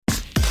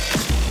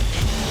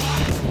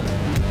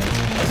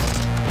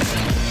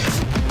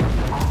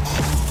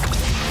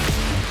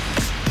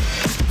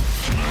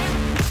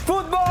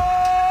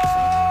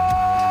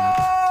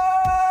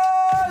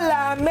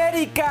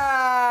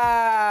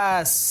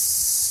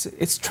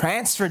it's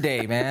transfer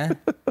day, man.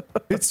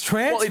 It's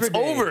transfer Well, it's day.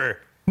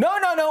 over. No.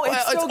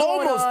 It's still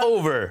going almost on.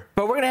 over.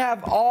 But we're going to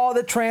have all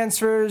the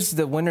transfers,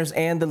 the winners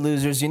and the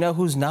losers. You know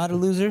who's not a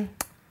loser?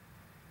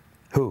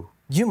 Who?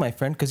 You, my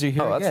friend, because you're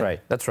here Oh, again.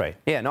 that's right.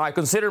 Yeah, no, I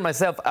consider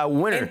myself a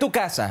winner. En tu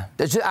casa.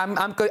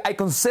 I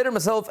consider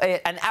myself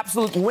an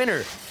absolute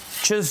winner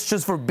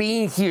just for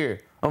being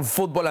here on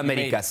Futbol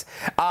Americas.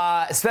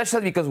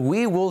 Especially because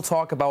we will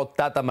talk about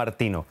Tata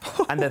Martino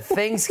and the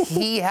things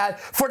he had.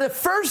 For the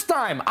first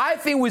time, I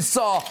think we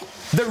saw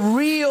the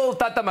real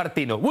Tata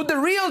Martino. Would the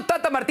real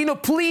Tata Martino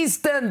please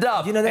stand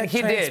up? You know that and he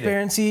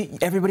transparency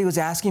everybody was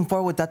asking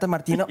for with Tata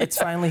Martino? It's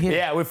finally here.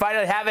 Yeah, we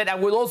finally have it. And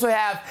we'll also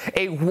have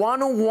a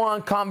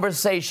one-on-one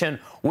conversation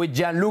with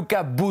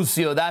Gianluca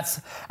Busio.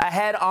 That's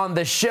ahead on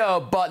the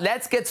show. But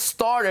let's get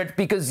started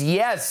because,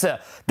 yes,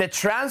 the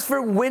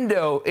transfer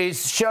window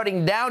is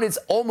shutting down. It's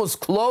almost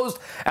closed.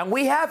 And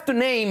we have to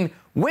name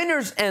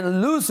winners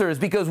and losers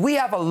because we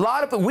have a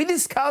lot of... We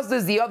discussed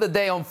this the other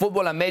day on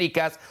Futbol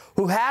Americas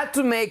who had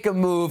to make a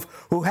move,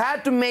 who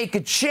had to make a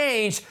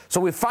change.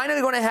 So we're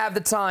finally going to have the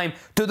time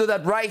to do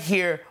that right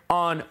here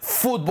on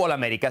Futbol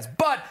Americas.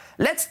 But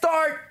let's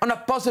start on a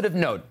positive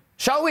note.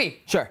 Shall we?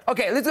 Sure.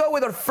 Okay, let's go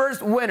with our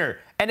first winner,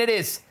 and it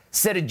is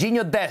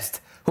Sergiño Dest,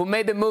 who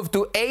made the move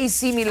to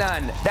AC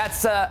Milan.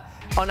 That's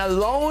on a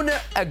loan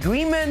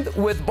agreement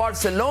with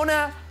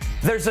Barcelona.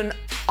 There's an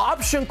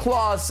option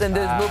clause in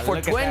this move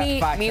for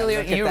 20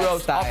 million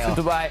euros option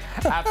to buy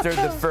after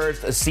the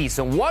first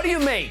season. What do you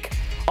make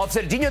of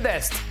Sergiño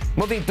Dest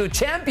moving to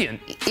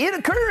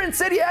current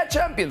Serie A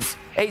champions,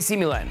 AC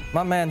Milan?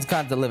 My man's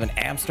got to live in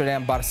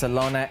Amsterdam,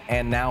 Barcelona,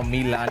 and now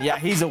Milan. Yeah,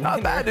 he's a winner.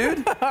 Not bad,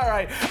 dude. All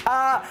right.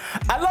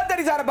 I love that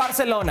he's out of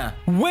Barcelona.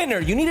 Winner.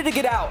 You needed to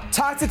get out.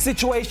 Toxic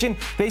situation.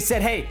 They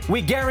said, hey,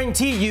 we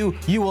guarantee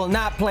you will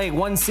not play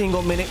one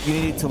single minute. You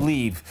needed to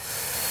leave.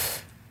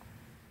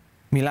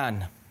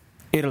 Milan,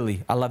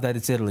 Italy. I love that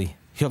it's Italy.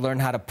 He'll learn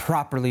how to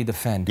properly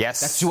defend.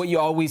 Yes. That's what you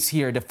always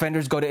hear.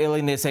 Defenders go to Italy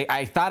and they say,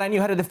 I thought I knew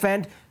how to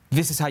defend.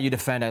 This is how you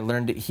defend. I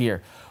learned it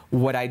here.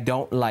 What I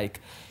don't like,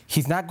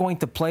 he's not going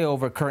to play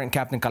over current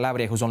captain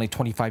Calabria, who's only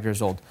 25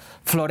 years old.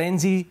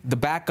 Florenzi, the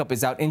backup,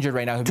 is out injured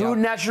right now. Two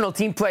national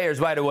team players,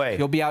 by the way.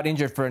 He'll be out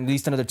injured for at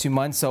least another 2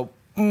 months. So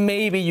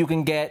maybe you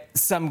can get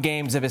some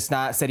games if it's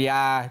not Serie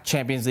A,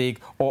 Champions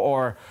League,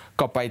 or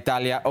Coppa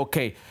Italia.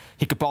 Okay,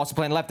 he could also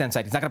play on the left-hand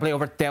side. He's not going to play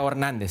over Theo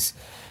Hernandez.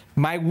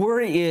 My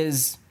worry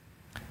is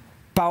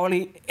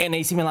Paoli and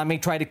AC Milan may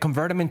try to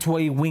convert him into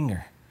a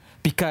winger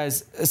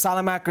because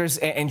Salamakers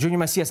and Junior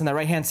Macias on the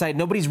right-hand side,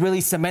 nobody's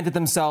really cemented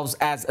themselves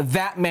as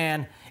that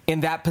man in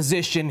that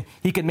position.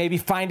 He could maybe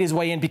find his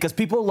way in because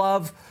people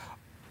love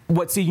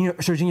what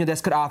Sergiño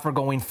Dest could offer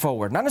going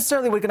forward. Not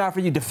necessarily what he can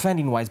offer you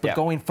defending-wise, but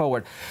going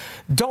forward.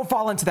 Don't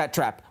fall into that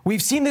trap.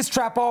 We've seen this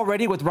trap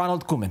already with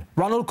Ronald Koeman.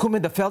 Ronald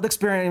Koeman, the failed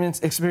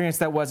experiment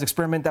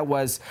that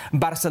was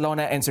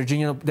Barcelona and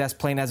Sergiño Dest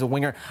playing as a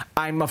winger.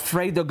 I'm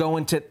afraid they'll go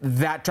into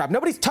that trap.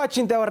 Nobody's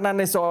touching Theo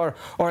Hernandez or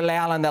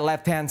Leal on the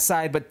left-hand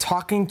side, but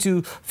talking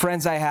to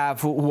friends I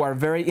have who are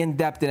very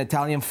in-depth in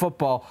Italian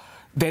football,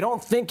 they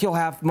don't think he'll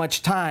have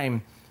much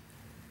time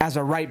as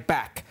a right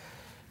back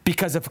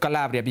because of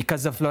Calabria,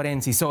 because of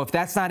Florenzi. So if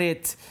that's not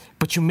it,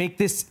 but you make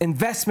this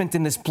investment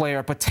in this player,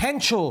 a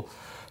potential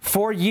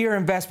 4-year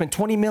investment,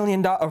 €20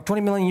 million or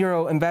 20 million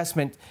euro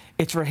investment,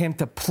 it's for him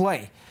to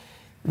play.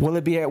 Will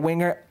it be at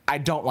winger? I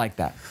don't like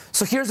that.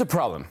 So here's the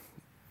problem.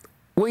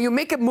 When you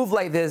make a move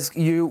like this,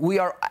 we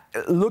are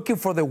looking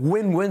for the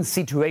win-win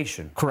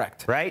situation.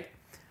 Correct. Right?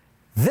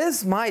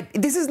 This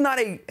is not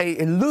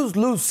a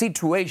lose-lose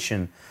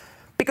situation.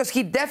 Because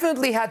he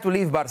definitely had to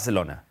leave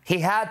Barcelona. He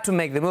had to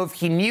make the move.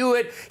 He knew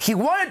it. He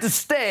wanted to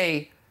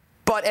stay,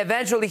 but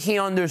eventually he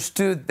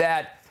understood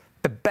that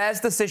the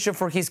best decision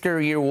for his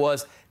career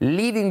was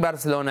leaving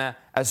Barcelona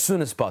as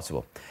soon as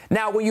possible.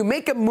 Now, when you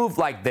make a move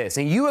like this,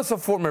 and you as a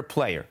former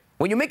player,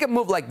 when you make a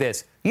move like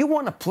this, you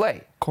want to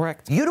play.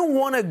 Correct. You don't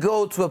want to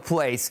go to a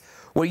place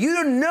where you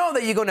don't know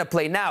that you're going to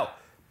play. Now,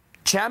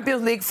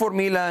 Champions League for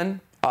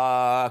Milan,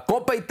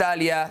 Coppa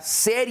Italia,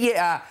 Serie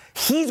A,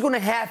 he's going to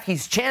have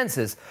his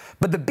chances.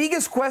 But the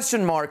biggest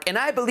question mark, and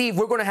I believe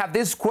we're going to have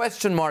this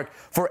question mark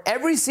for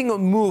every single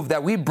move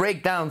that we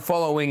break down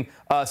following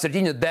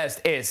Sergiño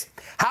Dest is,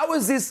 how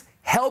is this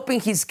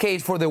helping his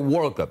case for the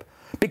World Cup?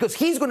 Because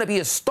he's going to be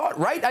a start,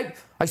 right?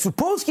 I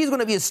suppose he's going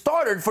to be a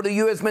starter for the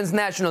U.S. men's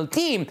national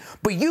team,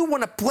 but you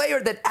want a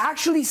player that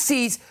actually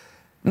sees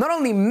not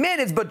only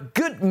minutes, but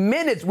good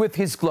minutes with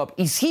his club.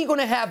 Is he going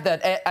to have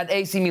that at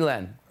AC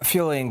Milan?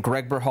 Feeling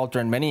Greg Berhalter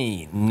and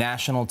many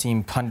national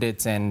team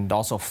pundits and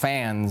also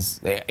fans,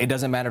 it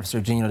doesn't matter if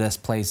Sergiño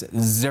Dest plays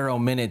 0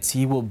 minutes.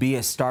 He will be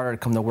a starter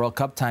come the World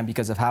Cup time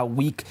because of how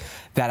weak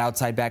that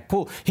outside back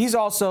pool. He's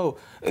also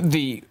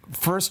the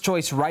first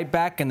choice right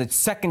back and the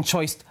second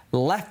choice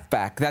left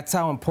back. That's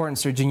how important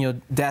Sergiño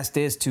Dest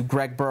is to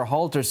Greg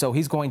Berhalter, so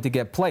he's going to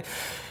get play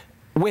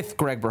with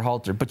Greg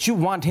Berhalter, but you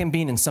want him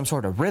being in some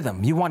sort of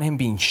rhythm. You want him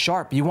being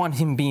sharp. You want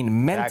him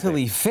being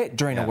mentally fit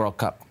during the World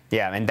Cup.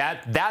 Yeah, and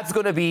that's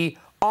going to be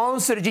on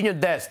Sergiño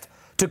Dest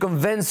to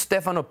convince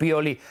Stefano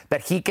Pioli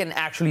that he can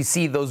actually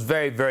see those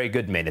very, very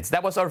good minutes.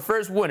 That was our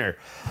first winner.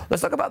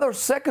 Let's talk about our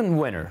second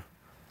winner.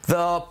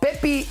 The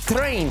Pepe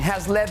train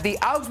has left the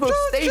Augsburg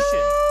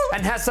station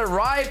and has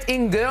arrived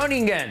in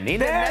Groningen in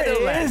the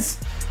Netherlands.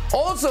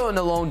 Also on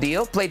a loan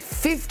deal, played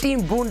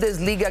 15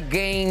 Bundesliga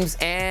games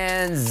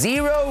and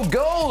 0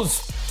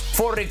 goals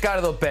for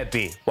Ricardo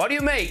Pepi. What do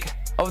you make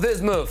of this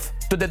move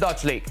to the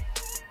Dutch league?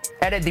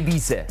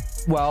 Eredivisie.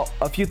 Well,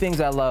 a few things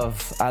I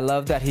love. I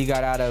love that he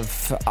got out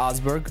of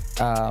Augsburg.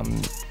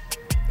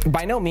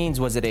 By no means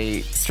was it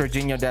a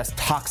Serginho Dest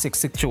toxic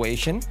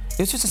situation. It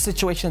was just a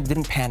situation that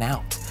didn't pan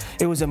out.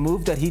 It was a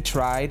move that he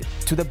tried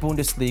to the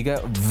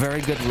Bundesliga,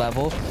 very good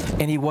level,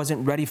 and he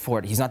wasn't ready for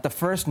it. He's not the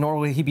first, nor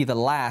will he be the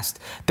last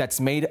that's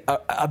made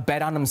a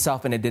bet on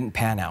himself and it didn't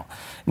pan out.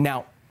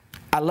 Now,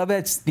 I love that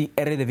it's the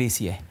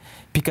Eredivisie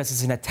because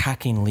it's an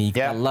attacking league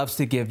that loves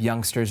to give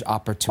youngsters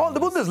opportunities.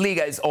 Well, the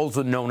Bundesliga is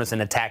also known as an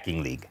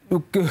attacking league.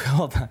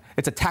 Hold on.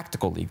 It's a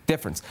tactical league,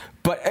 difference.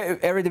 But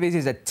Eredivisie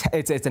is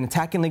it's an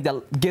attacking league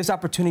that gives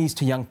opportunities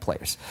to young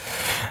players.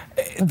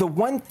 The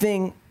one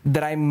thing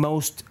that I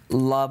most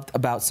loved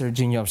about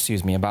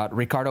about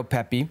Ricardo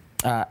Pepi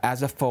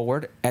as a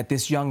forward at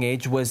this young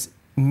age was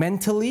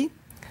mentally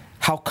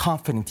how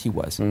confident he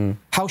was,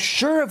 how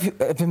sure of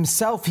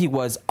himself he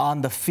was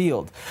on the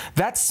field.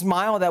 That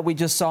smile that we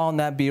just saw on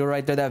that video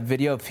right there, that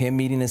video of him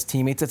meeting his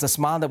teammates, it's a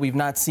smile that we've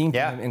not seen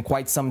from him in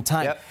quite some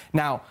time.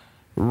 Now,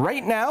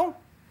 right now,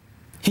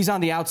 he's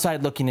on the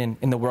outside looking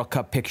in the World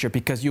Cup picture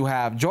because you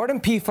have Jordan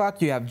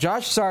Pifak, you have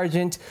Josh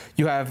Sargent,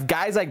 you have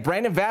guys like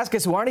Brandon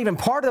Vasquez who aren't even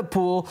part of the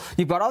pool.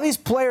 You've got all these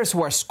players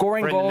who are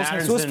scoring goals,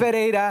 Jesus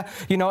Ferreira,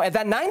 at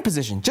that 9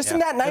 position. Just in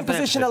that 9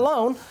 position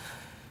alone.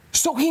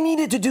 So he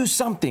needed to do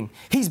something.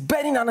 He's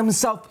betting on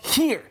himself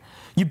here.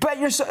 You bet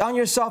on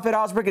yourself at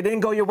Augsburg. It didn't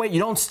go your way. You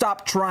don't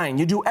stop trying.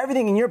 You do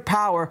everything in your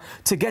power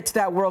to get to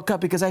that World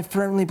Cup because I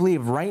firmly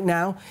believe right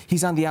now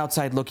he's on the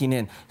outside looking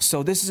in.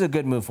 So this is a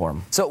good move for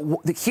him. So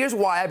here's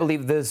why I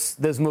believe this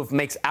move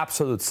makes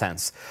absolute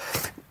sense.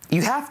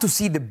 You have to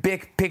see the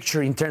big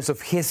picture in terms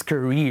of his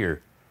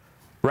career,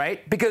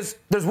 right? Because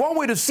there's one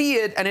way to see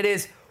it, and it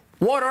is,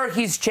 what are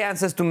his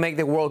chances to make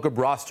the World Cup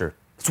roster?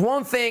 It's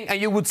one thing,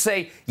 and you would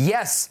say,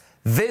 yes,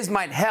 this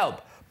might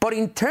help. But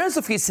in terms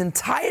of his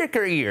entire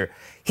career,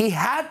 he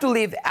had to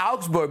leave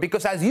Augsburg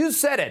because, as you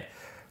said it,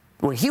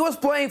 when he was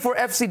playing for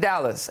FC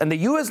Dallas and the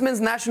U.S. men's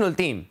national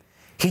team,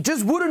 he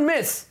just wouldn't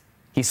miss.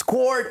 He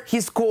scored.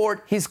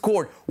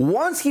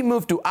 Once he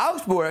moved to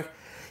Augsburg,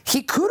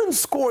 he couldn't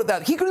score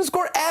that. He couldn't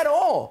score at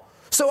all.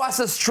 So as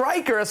a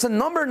striker, as a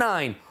number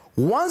 9,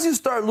 once you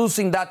start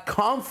losing that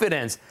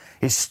confidence,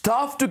 it's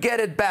tough to get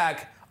it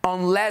back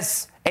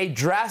unless a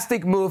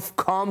drastic move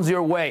comes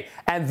your way.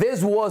 And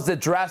this was the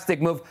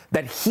drastic move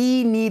that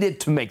he needed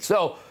to make.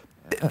 So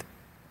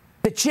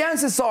the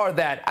chances are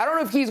that, I don't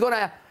know if he's going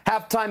to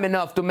have time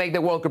enough to make the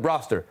World Cup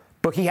roster,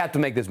 but he had to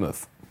make this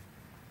move.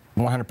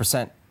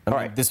 100%. All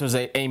right. This was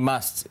a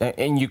must.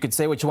 And you could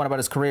say what you want about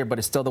his career, but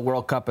it's still the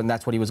World Cup, and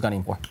that's what he was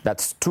gunning for.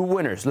 That's 2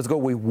 winners. Let's go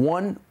with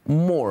one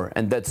more,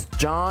 and that's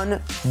John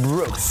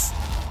Brooks,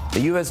 the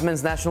U.S.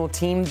 men's national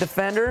team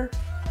defender.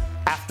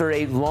 After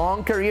a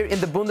long career in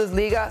the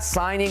Bundesliga,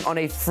 signing on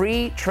a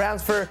free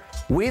transfer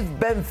with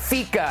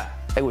Benfica.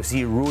 It was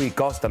Rui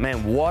Costa,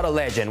 man, what a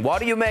legend. What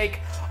do you make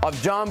of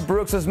John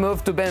Brooks'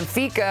 move to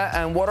Benfica,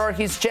 and what are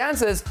his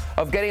chances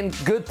of getting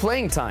good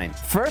playing time?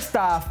 First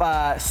off,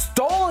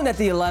 stolen at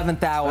the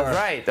 11th hour.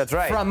 That's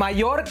right. From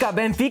Mallorca,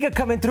 Benfica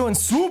coming through and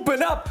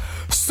swooping up.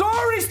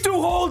 Sorry, Stu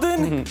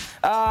Holden.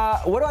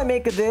 What do I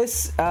make of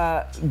this?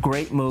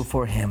 Great move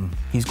for him.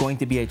 He's going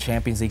to be a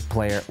Champions League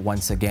player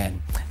once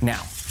again.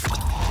 Now,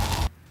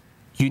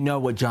 you know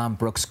what John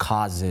Brooks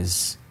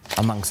causes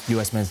amongst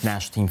U.S. men's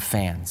national team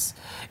fans.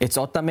 It's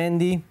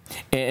Otamendi,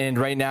 and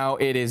right now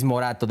it is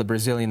Morato, the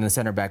Brazilian, the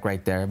center back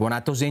right there.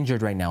 Morato's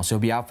injured right now, so he'll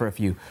be out for a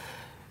few.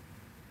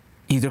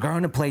 They're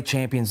going to play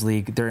Champions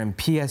League. They're in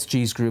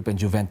PSG's group and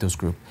Juventus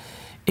group.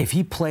 If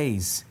he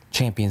plays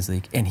Champions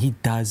League and he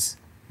does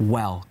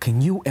well,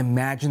 can you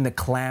imagine the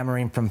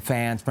clamoring from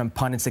fans, from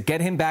pundits to get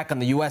him back on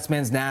the U.S.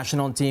 men's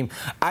national team?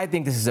 I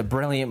think this is a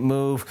brilliant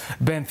move.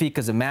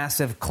 Benfica's a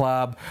massive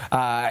club.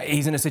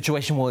 He's in a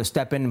situation where he'll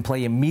step in and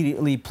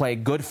play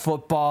good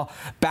football,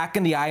 back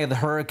in the eye of the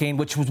hurricane,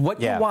 which was what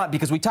you want,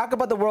 because we talk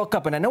about the World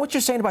Cup, and I know what you're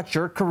saying about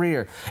your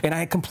career, and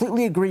I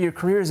completely agree your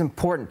career is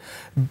important,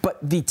 but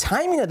the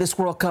timing of this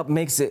World Cup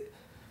makes it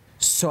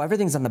so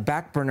everything's on the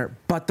back burner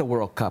but the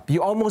World Cup.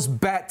 You almost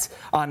bet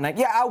on,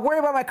 I'll worry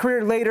about my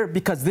career later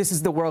because this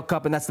is the World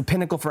Cup, and that's the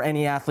pinnacle for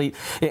any athlete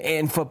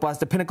in football. It's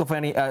the pinnacle for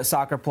any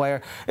soccer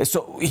player.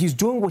 So he's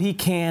doing what he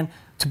can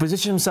to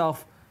position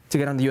himself to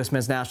get on the U.S.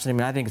 men's national team,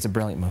 and I think it's a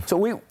brilliant move.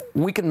 So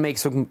we can make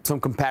some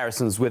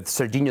comparisons with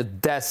Serginho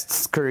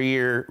Dest's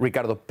career,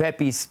 Ricardo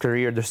Pepi's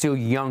career. They're still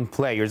young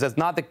players. That's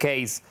not the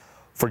case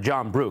for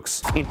John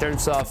Brooks in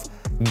terms of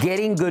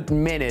getting good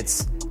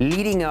minutes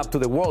leading up to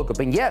the World Cup.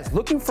 And yes,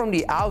 looking from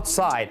the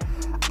outside,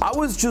 I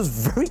was just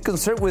very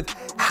concerned with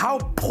how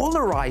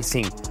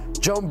polarizing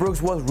John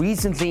Brooks was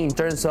recently in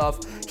terms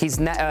of his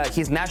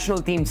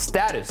national team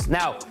status.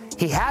 Now,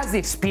 he has the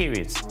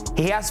experience.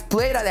 He has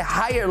played at a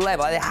higher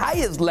level, at the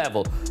highest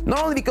level,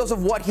 not only because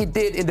of what he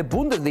did in the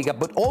Bundesliga,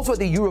 but also at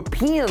the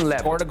European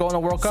level. Or to go in the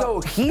World Cup.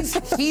 So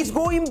he's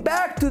going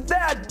back to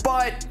that,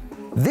 but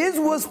this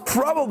was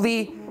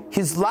probably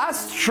his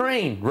last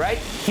train, right?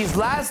 His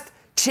last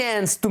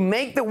chance to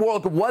make the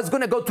World Cup was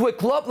going to go to a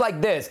club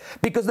like this.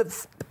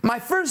 Because my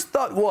first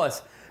thought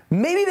was,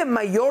 maybe the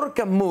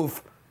Mallorca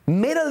move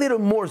made a little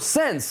more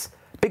sense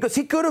because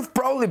he could have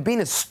probably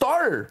been a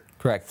starter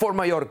for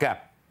Mallorca.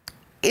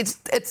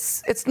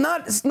 It's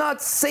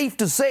not safe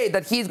to say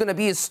that he's going to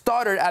be a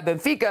starter at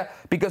Benfica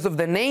because of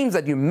the names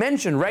that you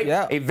mentioned, right?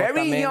 Yeah, a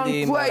very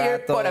young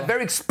player, but a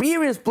very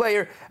experienced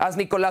player as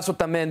Nicolás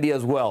Otamendi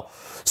as well.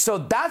 So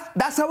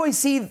that's how I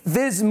see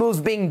this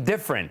move being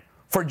different.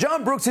 For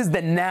John Brooks, is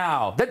the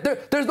now.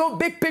 There's no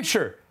big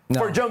picture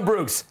for John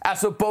Brooks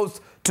as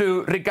opposed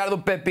to Ricardo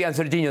Pepi and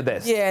Serginho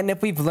Dest. Yeah, and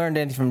if we've learned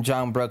anything from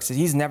John Brooks,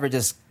 he's never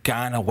just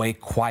gone away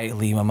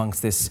quietly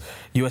amongst this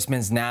U.S.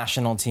 men's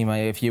national team,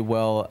 if you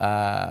will,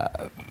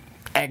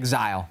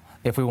 exile,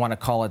 if we want to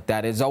call it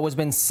that. It's always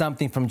been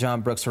something from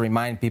John Brooks to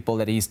remind people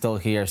that he's still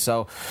here.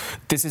 So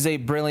this is a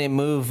brilliant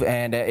move,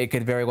 and it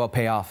could very well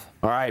pay off.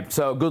 All right,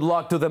 so good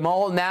luck to them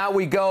all. Now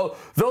we go.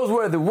 Those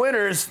were the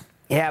winners.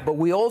 Yeah, but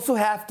we also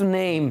have to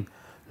name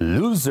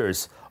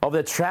losers of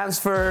the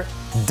transfer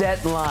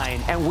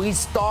deadline. And we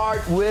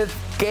start with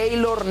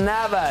Keylor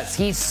Navas.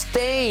 He's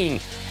staying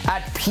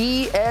at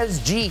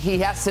PSG. He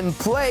hasn't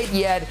played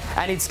yet,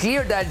 and it's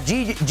clear that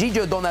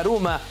Gigio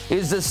Donnarumma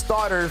is the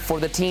starter for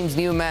the team's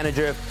new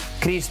manager,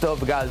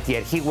 Christophe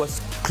Galtier. He was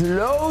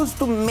close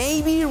to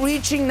maybe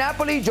reaching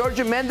Napoli.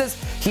 Jorge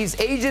Mendes, his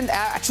agent,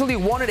 actually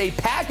wanted a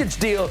package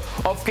deal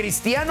of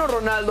Cristiano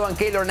Ronaldo and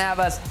Keylor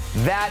Navas.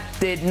 That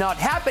did not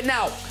happen.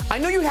 Now, I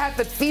know you have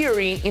the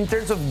theory in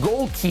terms of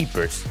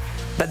goalkeepers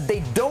that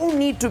they don't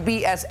need to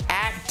be as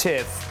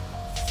active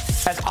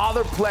as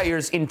other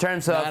players in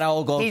terms of not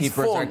all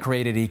goalkeepers are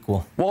created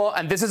equal. Well,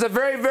 and this is a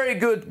very, very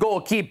good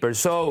goalkeeper.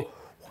 So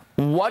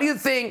what do you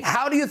think?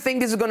 How do you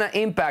think this is going to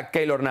impact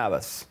Keylor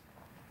Navas?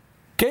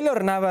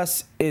 Keylor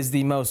Navas is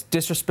the most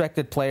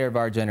disrespected player of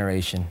our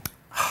generation.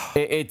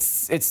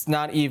 It's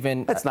not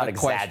even. Let's not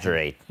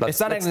exaggerate. It's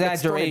not an exaggeration.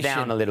 Let's tone it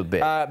down a little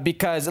bit.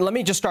 Because let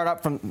me just start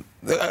up from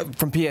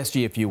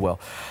PSG, if you will.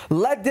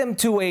 Led them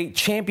to a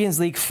Champions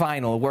League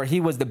final where he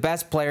was the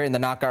best player in the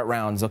knockout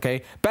rounds.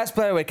 Okay, best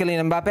player with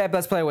Kylian Mbappe,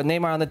 best player with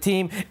Neymar on the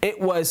team.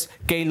 It was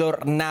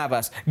Keylor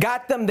Navas.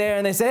 Got them there,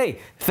 and they said, "Hey,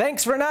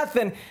 thanks for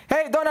nothing.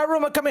 Hey,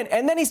 Donnarumma, come in."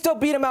 And then he still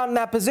beat him out in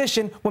that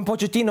position when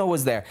Pochettino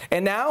was there.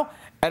 And now,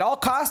 at all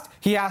cost,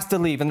 he has to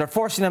leave, and they're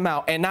forcing him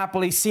out. And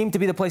Napoli seemed to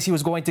be the place he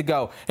was going to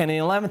go. And in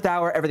the 11th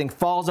hour, everything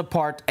falls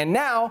apart. And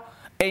now,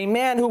 a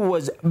man who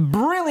was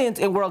brilliant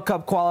in World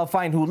Cup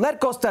qualifying, who led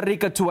Costa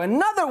Rica to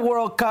another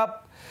World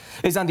Cup,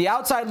 is on the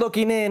outside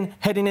looking in,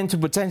 heading into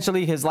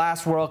potentially his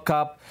last World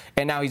Cup.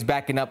 And now he's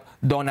backing up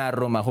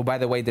Donnarumma, who, by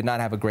the way, did not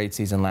have a great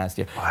season last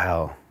year.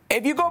 Wow.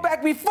 If you go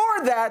back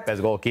before that,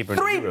 best goalkeeper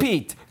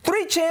three-peat,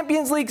 3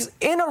 Champions Leagues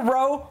in a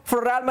row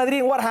for Real Madrid.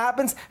 And what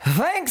happens?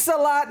 Thanks a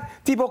lot,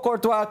 Thibaut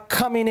Courtois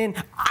coming in.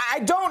 I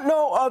don't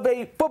know of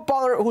a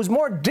footballer who's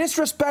more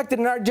disrespected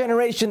in our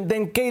generation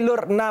than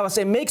Keylor Navas.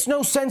 It makes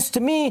no sense to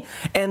me.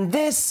 And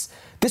this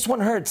one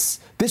hurts.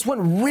 This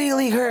one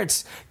really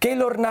hurts.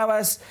 Keylor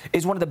Navas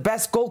is one of the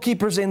best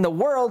goalkeepers in the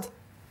world.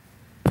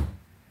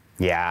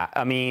 Yeah,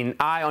 I mean,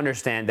 I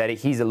understand that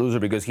he's a loser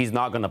because he's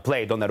not going to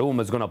play.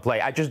 Donnarumma is going to play.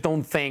 I just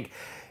don't think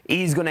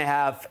he's going to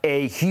have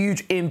a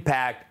huge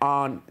impact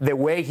on the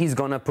way he's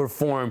going to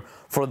perform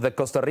for the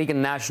Costa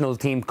Rican national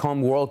team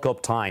come World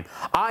Cup time.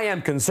 I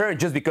am concerned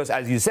just because,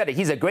 as you said,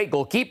 he's a great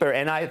goalkeeper,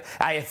 and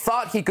I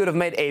thought he could have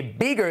made a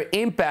bigger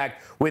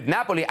impact with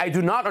Napoli. I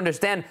do not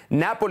understand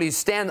Napoli's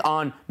stand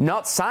on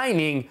not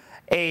signing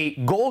a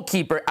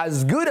goalkeeper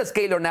as good as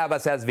Keylor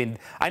Navas has been.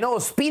 I know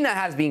Ospina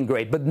has been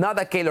great, but not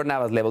at Keylor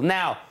Navas level.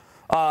 Now,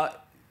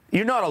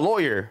 you're not a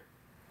lawyer,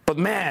 but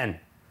man,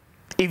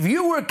 if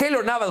you were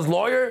Keylor Navas'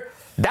 lawyer,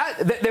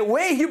 the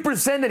way he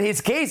presented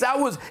his case,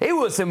 it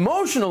was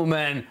emotional,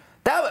 man.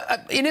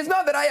 And it's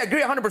not that I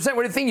agree 100% with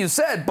everything you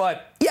said,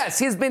 but yes,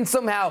 he's been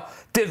somehow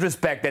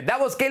disrespected. That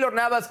was Keylor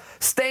Navas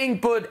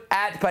staying put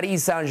at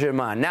Paris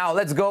Saint-Germain. Now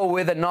let's go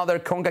with another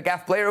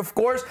CONCACAF player, of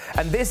course,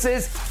 and this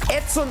is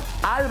Edson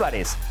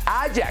Alvarez.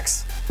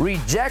 Ajax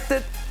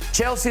rejected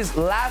Chelsea's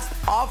last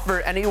offer,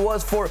 and it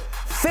was for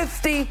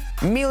 50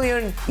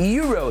 million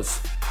euros.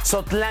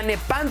 So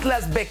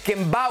Tlanepantlas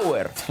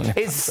Beckenbauer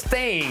is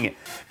staying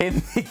in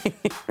the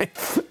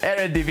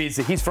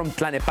Eredivisie. He's from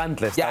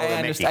Tlanepantlas. Yeah, I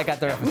understand. I got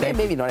the reference.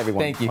 Maybe not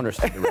everyone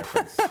understands the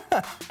reference.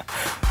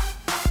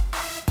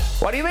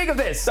 What do you make of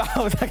this?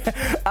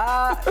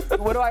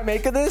 What do I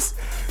make of this?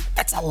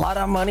 That's a lot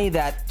of money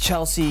that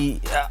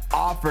Chelsea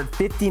offered,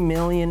 $50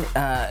 million,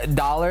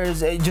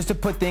 just to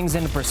put things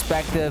into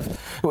perspective.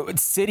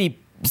 City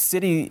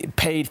City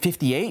paid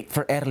 58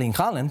 for Erling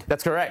Haaland.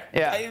 That's correct.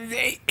 Yeah.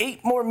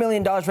 $8 more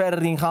million for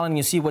Erling Haaland.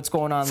 You see what's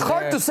going on It's there.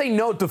 hard to say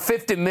no to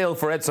 50 mil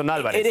for Edson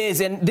Alvarez. It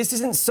is, and this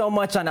isn't so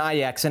much on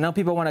Ajax. I know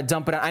people want to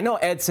dump it on. I know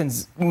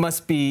Edson's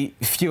must be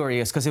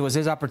furious because it was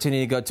his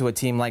opportunity to go to a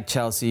team like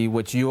Chelsea,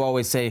 which you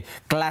always say,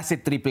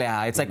 clase triple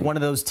A. It's like one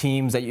of those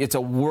teams that it's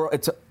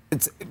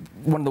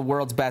one of the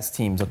world's best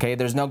teams, okay?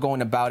 There's no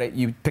going about it.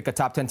 You pick a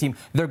top 10 team,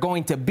 they're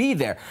going to be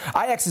there.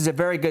 Ajax is a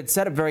very good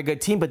setup, very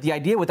good team, but the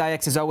idea with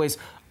Ajax is always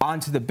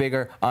on to the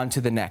bigger, on to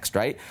the next,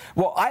 right?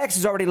 Well, Ajax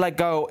has already let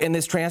go in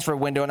this transfer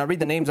window, and I'll read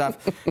the names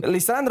off.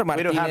 Lisandro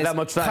Martinez, we don't have that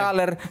much time.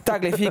 Haller,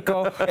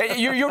 Tagliafico.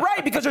 You're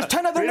right, because there's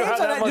 10 other names on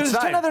that. There's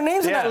 10 other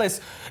names on that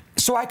list.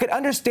 So I could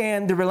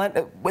understand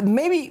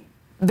maybe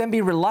them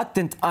be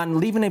reluctant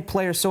on leaving a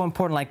player so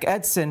important like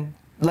Edson,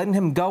 letting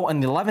him go in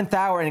the 11th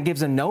hour, and it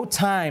gives them no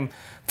time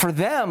for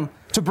them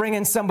to bring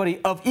in somebody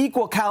of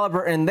equal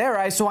caliber in their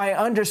eyes. So I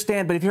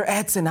understand. But if you're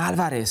Edson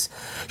Alvarez,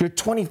 you're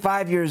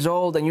 25 years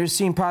old, and you're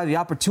seeing probably the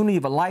opportunity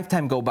of a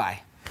lifetime go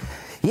by.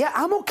 Yeah,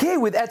 I'm okay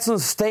with Edson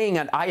staying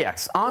at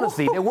Ajax.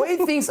 Honestly, the way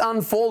things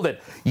unfolded,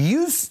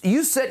 you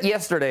said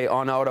yesterday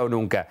on Ahora o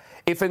Nunca,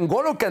 if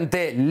N'Golo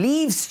Kanté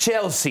leaves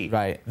Chelsea,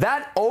 right,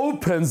 that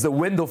opens the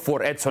window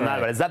for Edson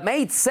Alvarez. That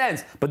made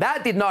sense, but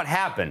that did not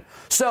happen.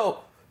 So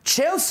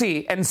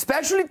Chelsea, and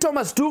especially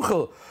Thomas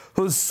Tuchel,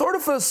 who's sort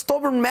of a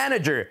stubborn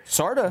manager.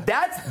 Sorta.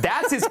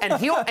 That's his, and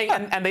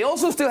and they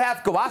also still have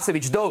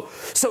Kovacevic though.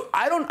 So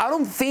I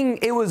don't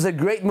think it was a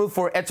great move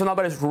for Edson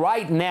Alvarez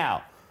right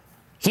now.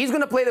 He's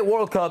going to play the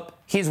World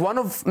Cup. He's one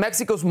of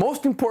Mexico's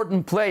most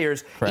important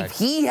players. Correct. If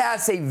he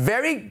has a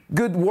very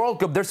good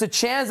World Cup, there's a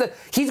chance that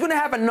he's going to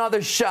have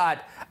another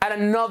shot at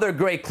another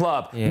great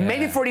club,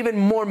 maybe for even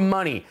more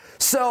money.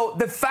 So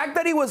the fact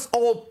that he was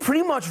all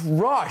pretty much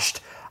rushed,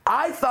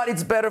 I thought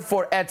it's better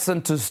for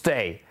Edson to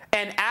stay.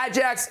 And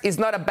Ajax is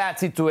not a bad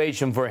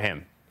situation for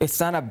him. It's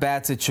not a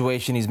bad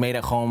situation. He's made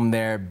at home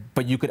there,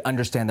 but you could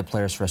understand the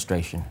player's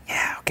frustration.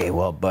 Yeah, okay,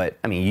 well, but,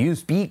 I mean, you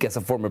speak as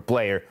a former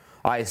player.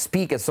 I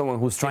speak as someone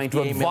who's trying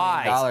to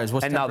advise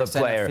another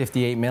player.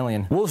 $58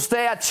 million. We'll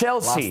stay at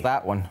Chelsea. Lost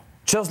that one.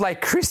 Just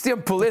like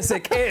Christian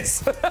Pulisic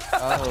is.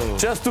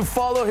 Just to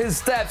follow his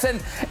steps. And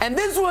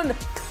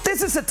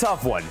this is a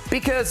tough one,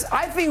 because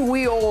I think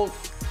we all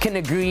can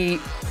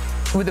agree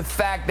with the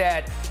fact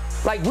that,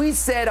 like we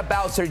said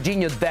about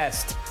Serginho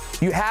Dest,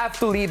 you have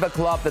to leave a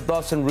club that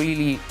doesn't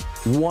really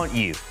want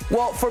you.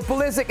 Well, for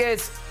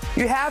Pulisic,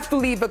 you have to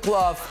leave a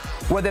club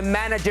where the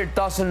manager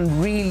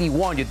doesn't really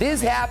want you.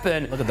 This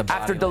happened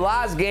after the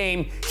last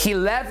game. He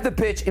left the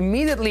pitch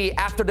immediately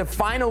after the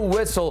final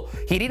whistle.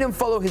 He didn't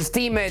follow his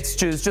teammates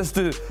just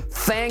to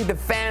thank the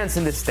fans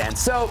in the stand.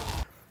 So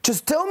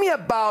just tell me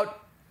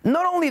about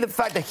not only the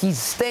fact that he's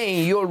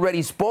staying, you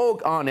already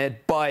spoke on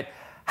it, but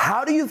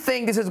how do you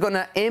think this is going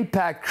to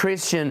impact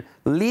Christian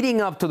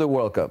leading up to the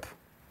World Cup?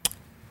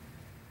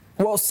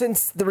 Well,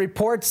 since the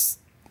reports,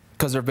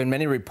 because there have been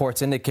many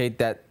reports, indicate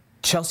that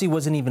Chelsea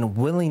wasn't even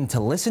willing to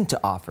listen to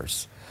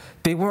offers.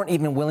 They weren't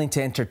even willing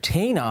to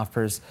entertain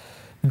offers.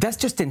 That's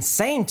just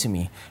insane to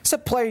me. It's a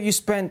player you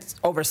spent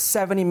over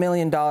 $70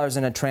 million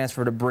in a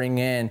transfer to bring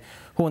in,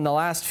 who in the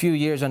last few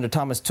years under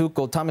Thomas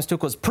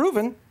Tuchel has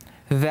proven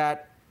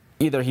that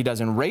either he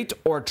doesn't rate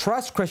or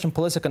trust Christian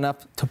Pulisic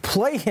enough to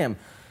play him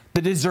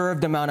the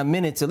deserved amount of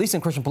minutes, at least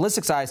in Christian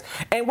Pulisic's eyes.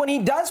 And when he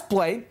does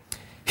play,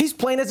 he's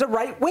playing as a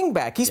right wing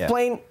back. He's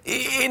playing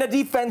in a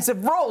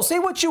defensive role. Say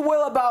what you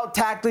will about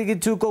tactically,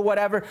 Tuchel,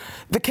 whatever.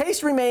 The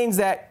case remains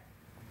that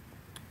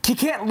he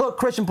can't look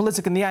Christian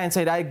Pulisic in the eye and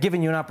say, I've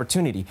given you an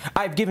opportunity.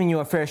 I've given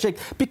you a fair shake,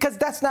 because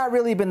that's not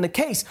really been the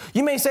case.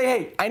 You may say,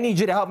 hey, I need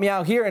you to help me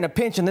out here in a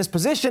pinch in this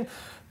position,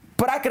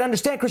 but I could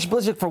understand Christian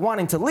Pulisic for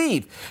wanting to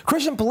leave.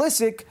 Christian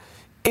Pulisic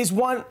is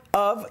one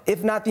of,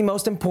 if not the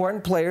most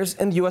important players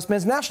in the U.S.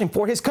 men's national team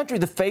for his country,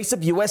 the face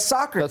of U.S.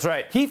 soccer. That's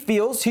right. He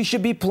feels he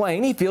should be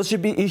playing. He feels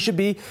he should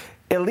be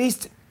at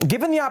least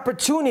given the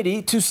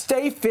opportunity to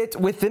stay fit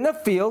within a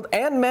field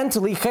and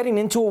mentally heading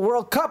into a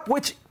World Cup,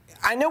 which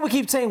I know we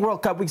keep saying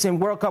World Cup. We keep saying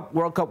World Cup,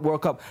 World Cup,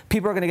 World Cup.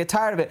 People are going to get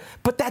tired of it.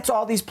 But that's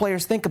all these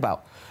players think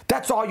about.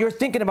 That's all you're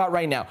thinking about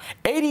right now.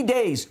 80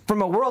 days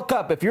from a World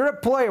Cup. If you're a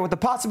player with the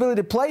possibility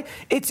to play,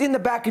 it's in the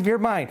back of your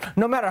mind.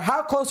 No matter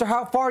how close or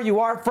how far you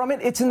are from it,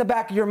 it's in the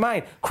back of your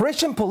mind.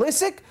 Christian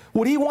Pulisic,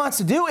 what he wants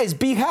to do is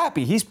be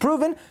happy. He's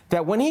proven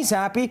that when he's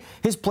happy,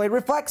 his play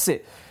reflects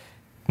it.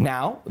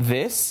 Now,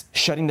 this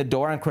shutting the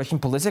door on Christian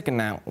Pulisic, and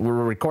now we're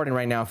recording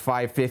right now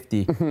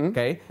 5:50.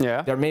 Okay,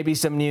 there may be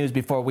some news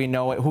before we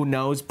know it. Who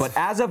knows? But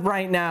as of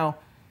right now,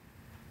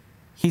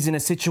 he's in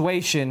a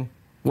situation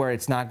where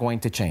it's not going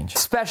to change.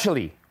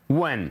 Especially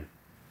when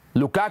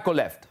Lukaku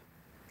left,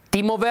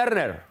 Timo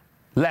Werner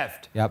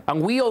left,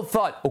 and we all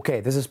thought, okay,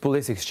 this is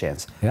Pulisic's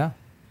chance.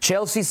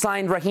 Chelsea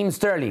signed Raheem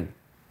Sterling.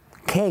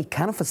 Okay,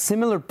 kind of a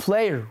similar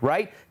player,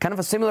 right? Kind of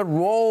a similar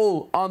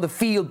role on the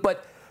field,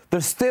 but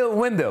there's still a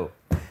window.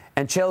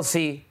 And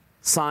Chelsea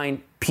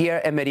signed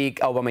Pierre-Emerick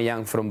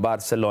Aubameyang from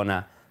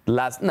Barcelona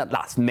not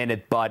last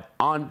minute, but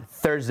on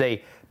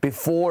Thursday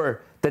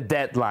before the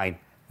deadline.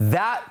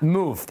 that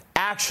move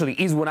actually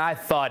is when I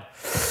thought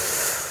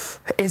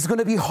it's going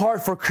to be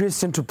hard for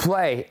Christian to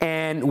play.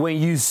 And when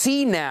you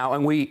see now,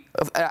 and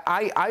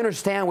I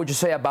understand what you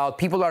say about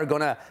people are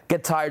going to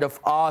get tired of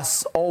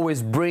us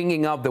always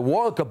bringing up the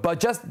World Cup, but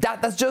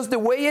that's just the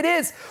way it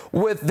is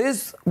with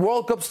this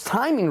World Cup's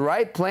timing,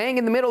 right? Playing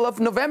in the middle of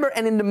November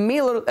and in the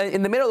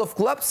middle of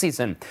club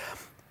season.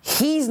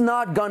 He's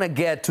not going to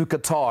get to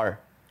Qatar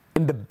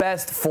in the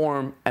best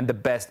form and the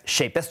best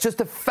shape. That's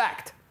just a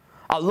fact.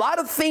 A lot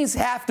of things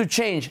have to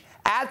change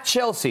at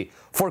Chelsea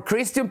for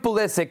Christian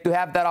Pulisic to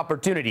have that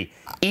opportunity.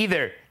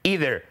 Either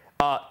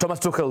Thomas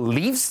Tuchel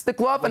leaves the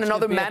club and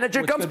another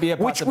manager comes,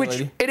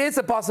 which it is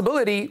a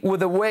possibility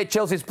with the way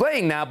Chelsea's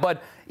playing now.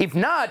 But if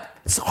not,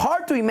 it's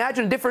hard to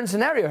imagine a different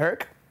scenario,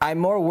 Herc. I'm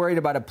more worried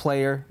about a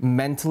player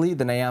mentally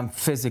than I am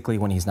physically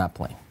when he's not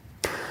playing.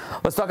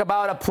 Let's talk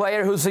about a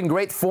player who's in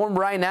great form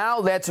right now.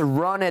 Let's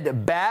run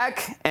it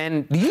back.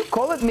 And do you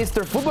call it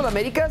Mr. Futbol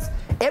Americas?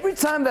 Every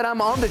time that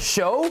I'm on the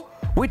show,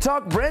 we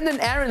talk Brendan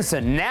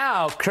Aronson.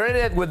 Now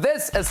credited with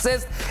this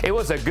assist. It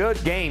was a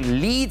good game.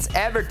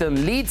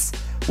 Everton leads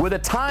with a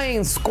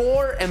tying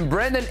score, and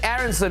Brendan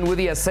Aronson with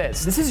the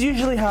assist. This is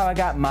usually how I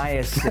got my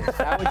assist.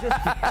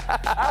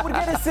 I would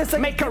get assists.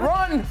 Like, make a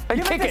run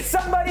and kick it.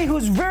 Somebody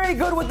who's very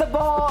good with the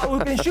ball, who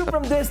can shoot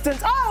from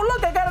distance. Oh,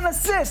 look, I got an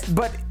assist.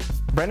 But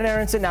Brendan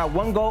Aronson, now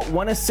 1 goal,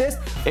 1 assist.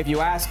 If you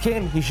ask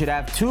him, he should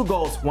have 2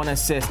 goals, 1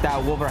 assist.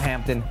 That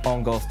Wolverhampton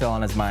own goal still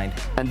on his mind.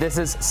 And this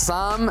is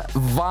Sam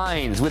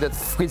Vines with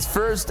his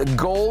first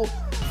goal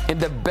in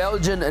the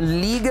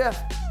Belgian Liga.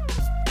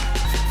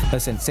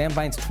 Listen, Sam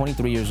Vines,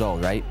 23 years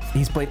old, right?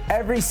 He's played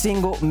every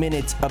single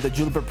minute of the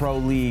Juniper Pro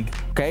League,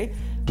 okay?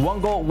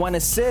 1 goal, 1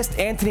 assist.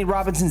 Anthony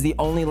Robinson's the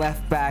only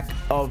left back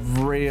of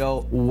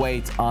real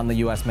weight on the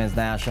U.S. men's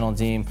national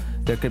team.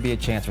 There could be a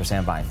chance for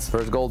Sam Vines.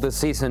 First goal this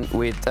season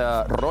with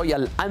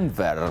Royal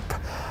Antwerp.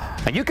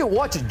 And you can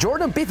watch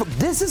Jordan Pickford.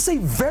 This is a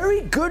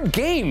very good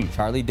game.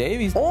 Charlie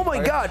Davies. Oh,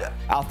 my God.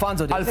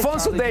 Alfonso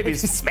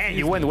Davies. Man,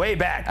 you went way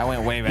back. I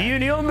went way back.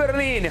 Union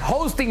Berlin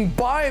hosting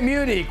Bayern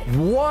Munich.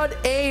 What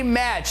a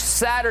match.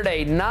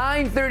 Saturday,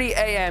 9:30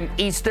 a.m.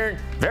 Eastern.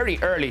 Very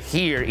early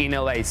here in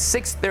LA.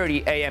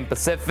 6:30 a.m.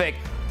 Pacific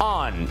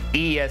on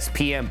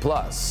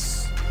ESPN+.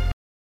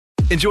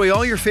 Enjoy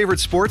all your favorite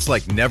sports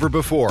like never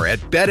before at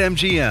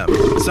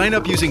BetMGM. Sign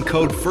up using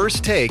code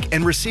FIRSTTAKE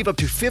and receive up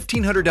to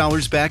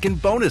 $1,500 back in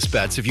bonus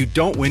bets if you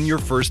don't win your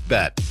first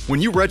bet.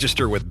 When you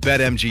register with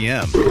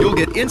BetMGM, you'll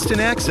get instant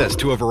access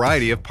to a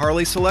variety of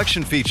parlay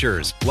selection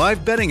features,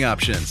 live betting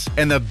options,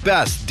 and the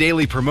best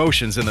daily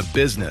promotions in the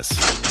business.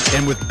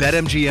 And with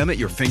BetMGM at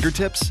your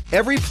fingertips,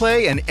 every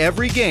play and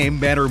every game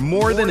matter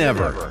more than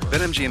ever.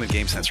 BetMGM and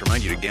GameSense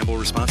remind you to gamble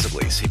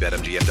responsibly. See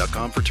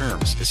BetMGM.com for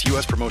terms. This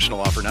U.S. promotional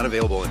offer not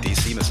available in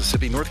D.C.,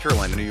 Mississippi, North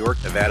Carolina, New York,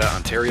 Nevada,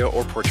 Ontario,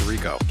 or Puerto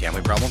Rico.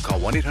 Gambling problem? Call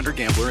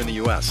 1-800-GAMBLER in the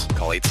U.S.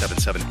 Call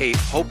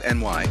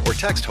 877-8-HOPE-NY or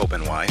text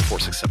HOPE-NY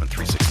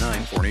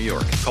 467-369 for New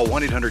York. Call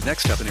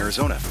 1-800-NEXT-STEP in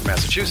Arizona. For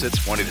Massachusetts,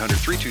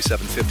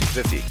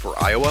 1-800-327-5050. For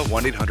Iowa,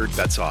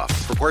 1-800-BETS-OFF.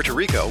 For Puerto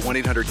Rico,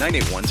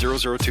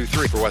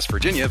 1-800-981-0023. For West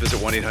Virginia, visit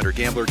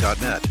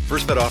 1-800-GAMBLER.net.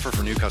 First bet offer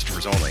for new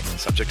customers only.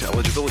 Subject to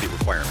eligibility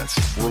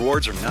requirements.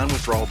 Rewards are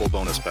non-withdrawable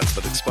bonus bets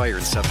that expire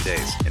in 7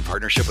 days. In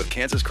partnership with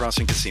Kansas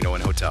Crossing Casino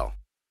and Hotel.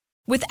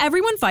 With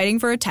everyone fighting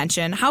for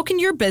attention, how can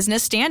your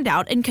business stand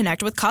out and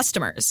connect with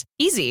customers?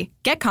 Easy.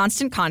 Get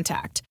Constant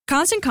Contact.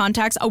 Constant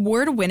Contact's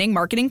award-winning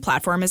marketing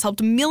platform has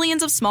helped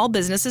millions of small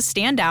businesses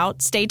stand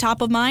out, stay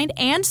top of mind,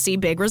 and see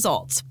big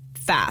results.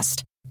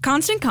 Fast.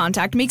 Constant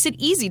Contact makes it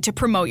easy to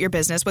promote your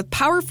business with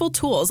powerful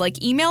tools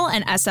like email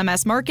and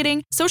SMS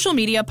marketing, social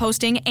media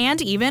posting, and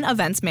even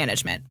events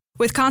management.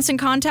 With Constant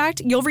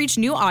Contact, you'll reach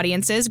new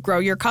audiences, grow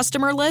your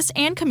customer list,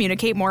 and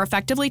communicate more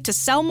effectively to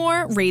sell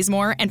more, raise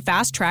more, and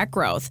fast-track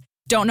growth.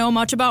 Don't know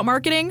much about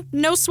marketing?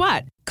 No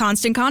sweat.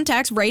 Constant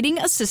Contact's writing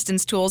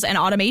assistance tools and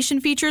automation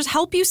features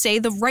help you say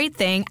the right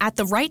thing at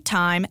the right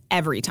time,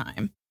 every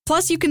time.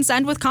 Plus, you can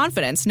send with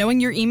confidence, knowing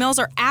your emails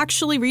are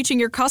actually reaching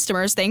your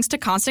customers thanks to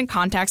Constant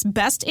Contact's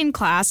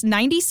best-in-class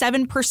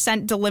 97%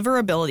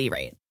 deliverability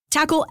rate.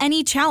 Tackle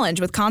any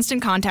challenge with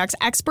Constant Contact's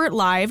expert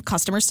live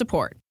customer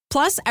support.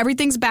 Plus,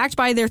 everything's backed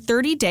by their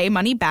 30-day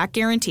money-back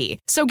guarantee.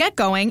 So get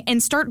going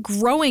and start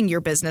growing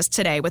your business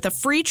today with a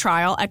free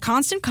trial at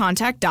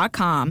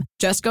ConstantContact.com.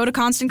 Just go to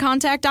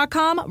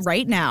ConstantContact.com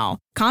right now.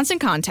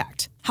 Constant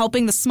Contact,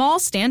 helping the small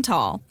stand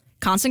tall.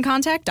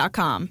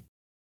 ConstantContact.com.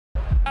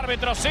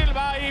 Árbitro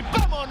Silva y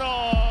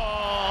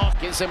 ¡vámonos!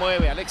 ¿Quién se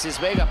mueve? Alexis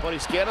Vega por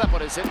izquierda,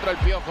 por el centro el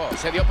Piojo.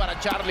 Se dio para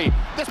Charlie.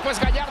 Después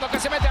Gallardo que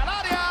se mete al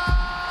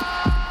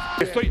área.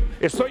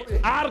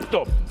 Estoy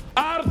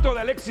harto de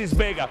Alexis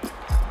Vega.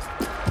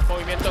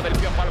 Movimiento del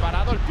Piojo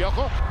Alvarado, el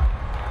Piojo.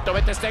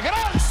 Mete este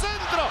gran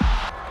centro.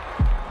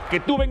 Que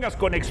tú vengas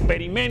con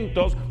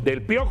experimentos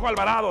del Piojo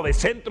Alvarado de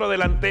centro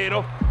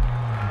delantero.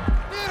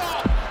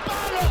 Mira,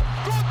 palo,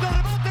 contra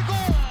remate,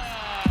 gol.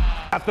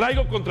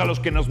 Atraigo contra los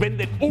que nos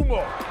venden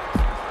humo.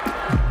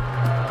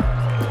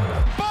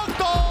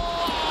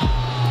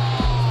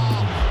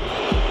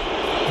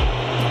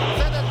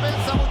 Se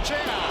despensa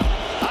Buchea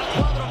al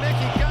cuadro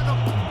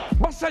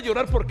 ¿Vas a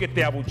llorar porque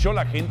te abuchó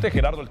la gente,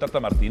 Gerardo el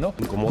Tata Martino?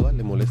 ¿Incomoda,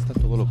 le molesta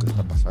todo lo que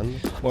está pasando?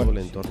 Todo el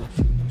entorno.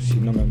 Si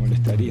no me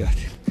molestaría,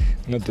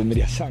 no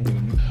tendría sangre,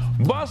 ¿no?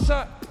 ¿Vas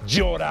a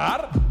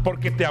llorar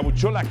porque te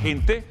abuchó la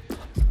gente?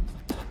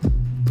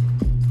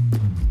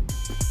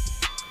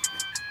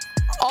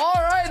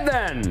 All right,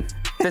 then.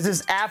 This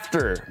is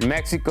after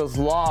Mexico's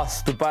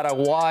loss to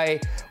Paraguay,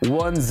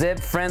 1-0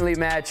 friendly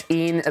match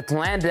in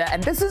Atlanta.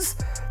 And this is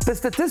the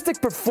statistic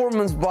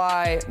performance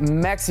by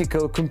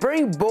Mexico.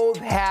 Comparing both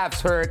halves,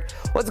 Herc.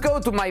 Let's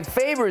go to my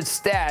favorite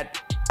stat.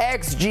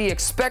 XG,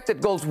 expected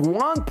goals,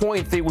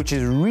 1.3, which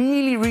is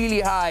really,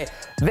 really high.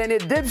 Then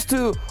it dips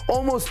to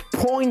almost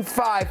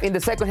 0.5 in the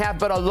second half,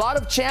 but a lot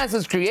of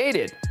chances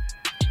created.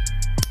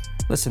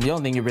 Listen, the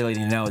only thing you really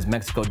need to know is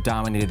Mexico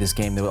dominated this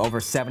game. They were over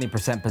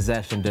 70%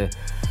 possession to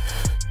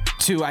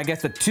I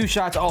guess, the two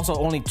shots. Also,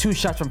 only 2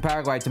 shots from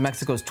Paraguay to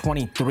Mexico's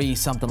 23,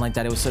 something like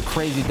that. It was a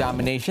crazy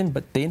domination,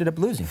 but they ended up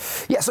losing.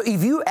 Yeah, so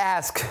if you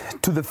ask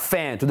to the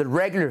fan, to the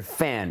regular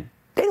fan,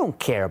 they don't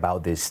care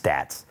about these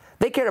stats.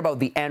 They care about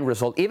the end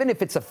result, even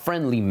if it's a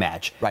friendly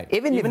match. Right.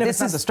 Even if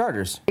it's not the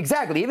starters.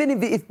 Exactly.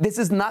 Even if this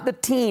is not the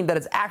team that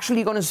is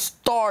actually going to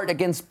start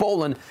against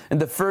Poland in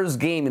the first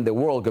game in the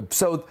World Cup.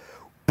 So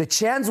the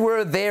chants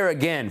were there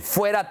again.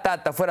 Fuera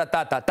Tata,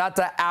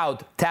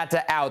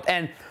 Tata out.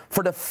 And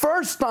for the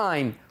first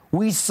time,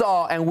 we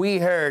saw and we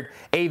heard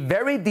a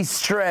very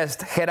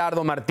distressed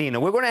Gerardo Martino.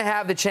 We're going to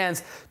have the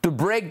chance to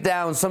break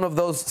down some of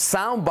those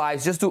sound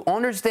bites just to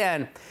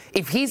understand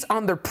if he's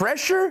under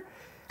pressure.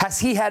 Has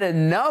he had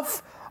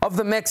enough of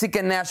the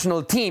Mexican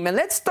national team? And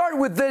let's start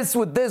with this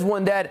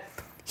one that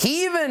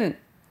he even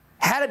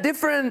had a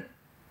different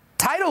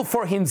title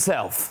for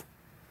himself.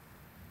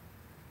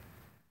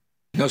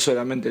 No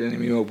solamente el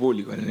enemigo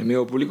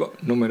público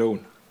número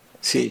 1.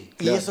 Sí,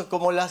 claro. ¿Y eso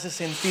cómo le hace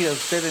sentir a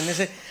usted en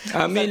ese...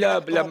 A mí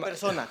como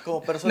persona?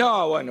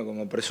 No, bueno,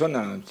 como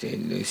persona,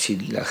 si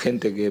la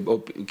gente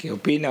que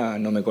opina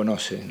no me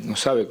conoce, no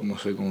sabe cómo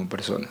soy como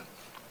persona.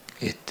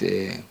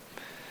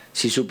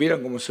 Si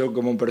supieran cómo soy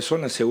como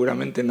persona,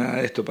 seguramente nada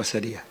de esto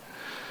pasaría.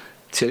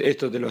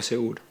 Esto te lo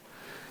aseguro.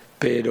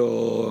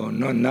 Pero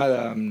no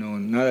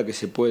nada que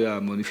se pueda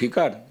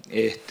modificar.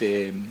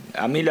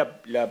 A mí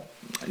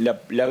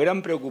la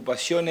gran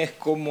preocupación es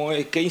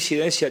qué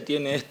incidencia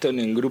tiene esto en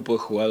el grupo de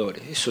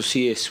jugadores. Eso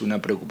sí es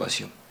una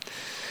preocupación.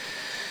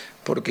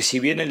 Porque si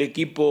bien el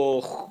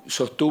equipo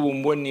sostuvo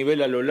un buen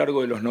nivel a lo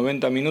largo de los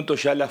 90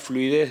 minutos, ya la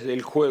fluidez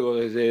del juego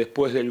desde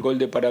después del gol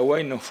de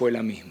Paraguay no fue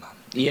la misma.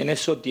 Y en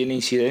eso tiene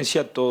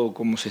incidencia todo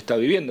como se está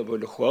viviendo,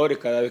 porque los jugadores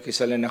cada vez que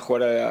salen a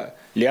jugar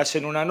le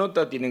hacen una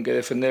nota, tienen que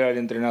defender al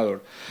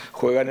entrenador.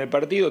 Juegan el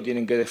partido,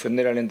 tienen que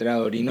defender al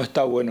entrenador. Y no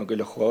está bueno que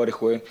los jugadores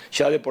jueguen.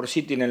 Ya de por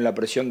sí tienen la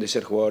presión de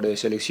ser jugadores de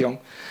selección.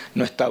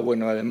 No está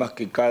bueno además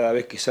que cada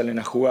vez que salen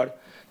a jugar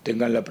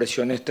tengan la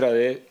presión extra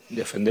de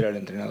defender al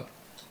entrenador.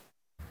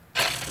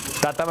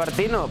 Tata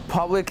Martino,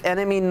 public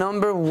enemy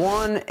number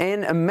 1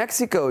 in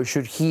Mexico.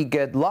 Should he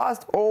get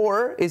lost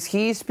or is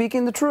he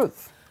speaking the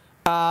truth?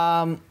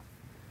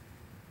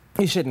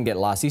 He shouldn't get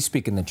lost. He's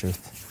speaking the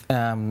truth.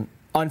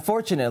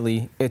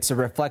 Unfortunately, it's a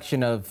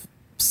reflection of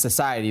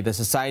society, the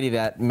society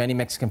that many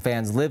Mexican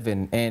fans live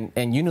in,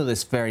 and you know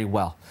this very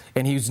well.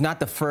 And he was not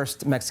the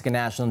first Mexican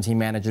national team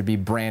manager to be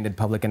branded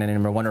public enemy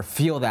number 1 or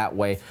feel that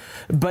way.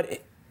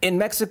 But in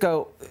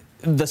Mexico,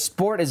 the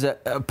sport is a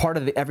part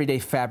of the everyday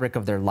fabric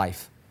of their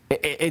life.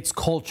 It's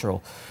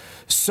cultural.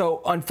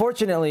 So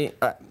unfortunately,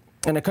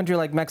 in a country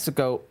like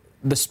Mexico,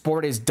 the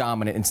sport is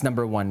dominant. It's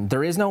number 1.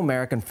 There is no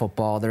American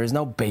football. There is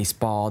no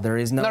baseball. There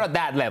is no... Not at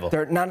that level.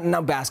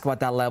 No basketball at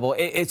that level.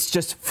 It's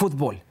just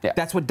Futbol. Yeah.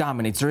 That's what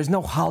dominates. There is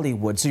no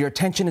Hollywood. So your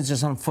attention is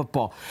just on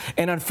football.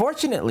 And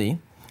unfortunately,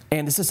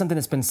 and this is something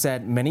that's been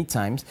said many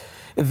times,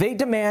 they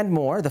demand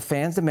more, the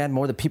fans demand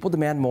more, the people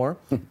demand more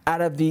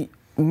out of the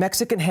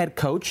Mexican head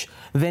coach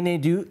than they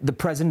do the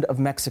president of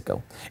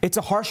Mexico. It's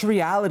a harsh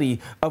reality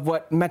of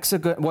what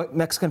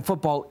Mexican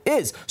football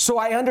is. So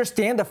I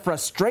understand the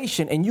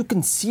frustration, and you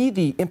can see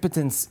the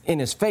impotence in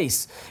his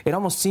face. It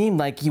almost seemed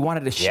like he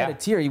wanted to shed a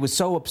tear. He was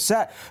so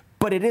upset.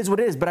 But it is what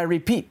it is. But I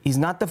repeat, he's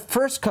not the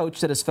first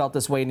coach that has felt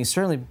this way, and he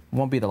certainly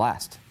won't be the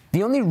last.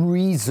 The only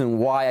reason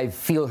why I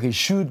feel he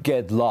should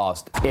get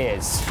lost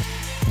is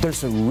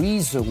there's a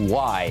reason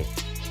why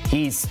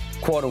he's,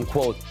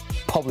 quote-unquote,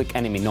 public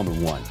enemy number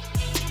 1.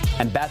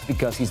 And that's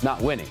because he's not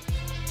winning.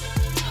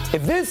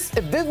 If this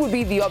would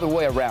be the other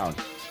way around,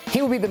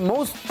 he would be the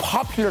most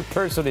popular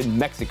person in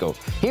Mexico.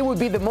 He would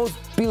be the most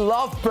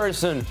beloved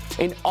person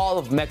in all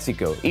of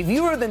Mexico. If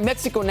you are the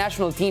Mexico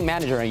national team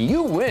manager and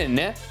you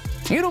win,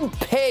 you don't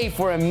pay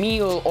for a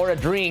meal or a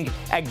drink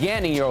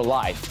again in your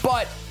life.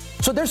 But,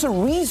 so there's a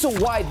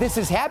reason why this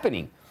is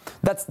happening.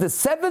 That's the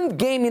 7th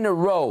game in a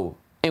row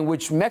in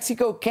which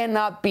Mexico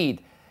cannot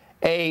beat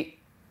a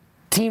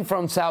team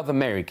from South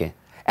America.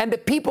 And the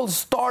people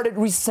started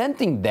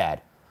resenting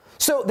that.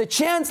 So the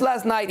chants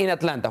last night in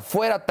Atlanta,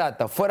 fuera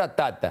Tata, fuera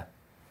Tata.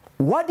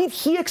 What did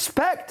he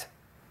expect?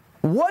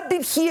 What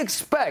did he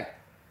expect?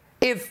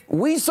 if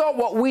we saw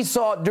what we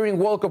saw during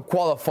World Cup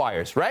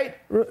qualifiers, right?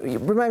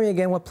 Remind me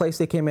again what place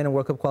they came in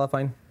World Cup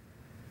qualifying?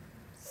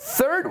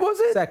 Third, was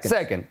it?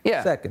 Second.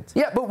 Yeah. Second.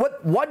 Yeah,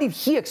 but what did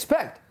he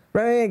expect?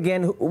 Remind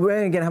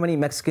me again how many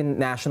Mexican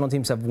national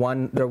teams have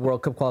won their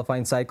World Cup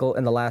qualifying cycle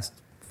in the last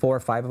 4 or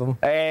 5 of them?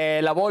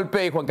 La Volpe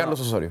y Juan Carlos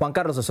Osorio. Juan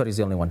Carlos Osorio is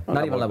the only one.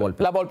 Not even La Volpe.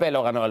 La Volpe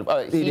lo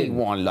ganó. He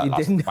won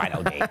the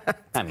final game.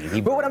 I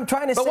mean, but what I'm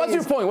trying to say what's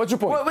your point? What's your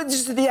point? Well,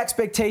 just the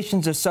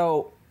expectations are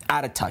so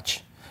out of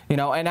touch. You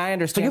know, and I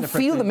understand. Do you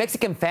feel the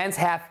Mexican fans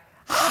have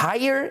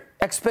higher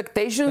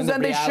expectations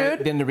than they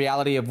should? Than the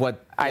reality of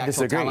what the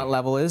actual talent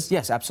level is?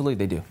 Yes, absolutely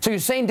they do. So you're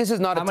saying this is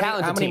not a talented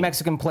team? How many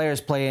Mexican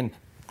players play in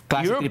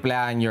Classic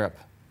AAA in Europe?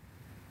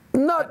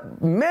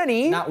 Not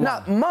many,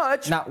 not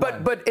much,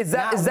 but is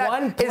that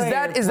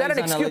an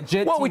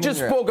excuse? Well, we just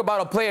spoke about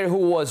a player who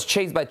was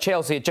chased by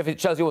Chelsea.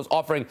 Chelsea was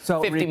offering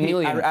 50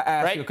 million,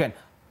 right?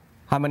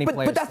 How many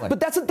players play? But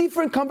that's a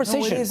different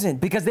conversation. No, it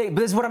isn't, because this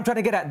is what I'm trying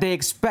to get at. They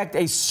expect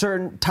a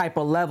certain type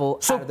of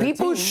level. So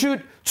people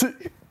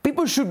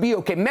should be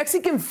okay.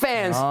 Mexican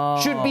fans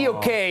should be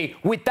okay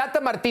with Tata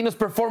Martino's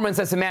performance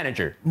as a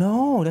manager.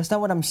 No, that's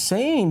not what I'm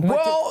saying. But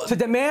well, to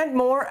demand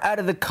more out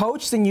of the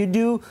coach than you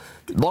do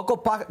local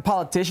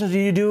politicians,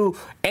 than you do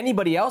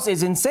anybody else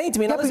is insane to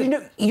me. Yeah,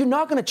 but you're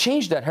not going to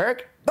change that,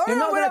 Herc. You're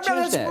not going to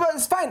change that.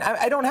 It's fine.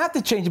 I don't have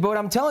to change it, but what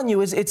I'm telling you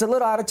is it's a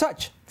little out of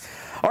touch.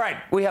 All right,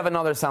 we have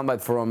another soundbite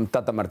from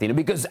Tata Martino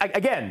because,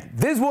 again,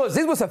 this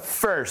was a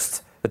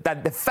first.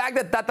 That the fact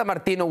that Tata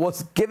Martino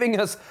was giving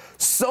us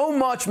so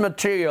much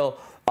material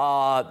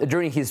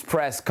during his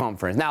press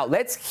conference. Now,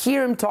 let's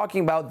hear him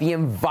talking about the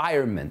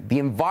environment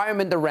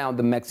around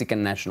the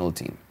Mexican national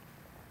team.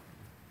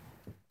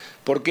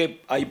 ¿Por qué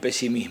hay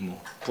pesimismo?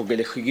 Porque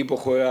el equipo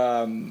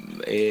juega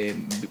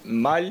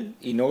mal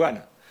y no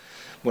gana.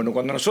 Bueno,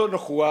 cuando nosotros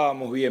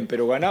jugábamos bien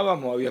pero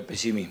ganábamos había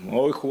pesimismo.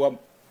 Hoy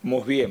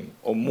jugamos bien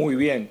o muy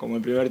bien como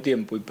el primer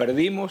tiempo y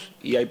perdimos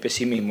y hay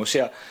pesimismo. O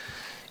sea,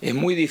 es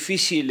muy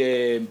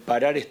difícil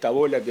parar esta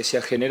bola que se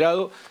ha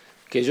generado,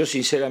 que yo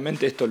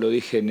sinceramente, esto lo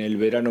dije en el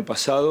verano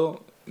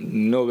pasado,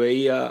 no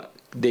veía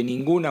de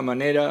ninguna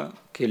manera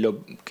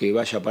que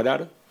vaya a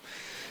parar.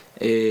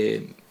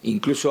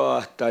 Incluso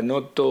hasta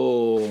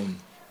noto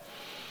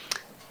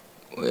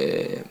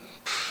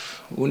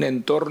un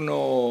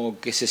entorno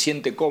que se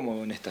siente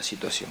cómodo en esta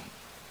situación.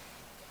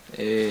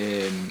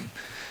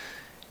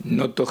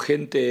 Noto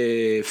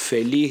gente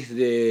feliz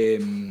de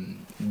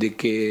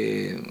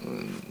que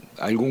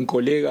algún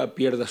colega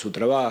pierda su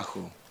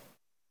trabajo.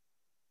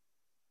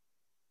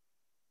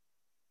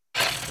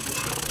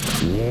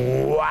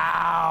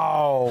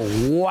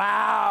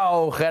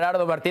 Wow,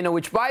 Gerardo Martino,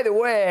 which by the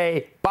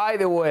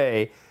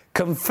way,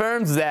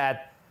 confirms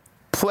that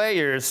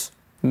players,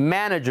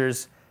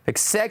 managers,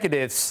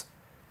 executives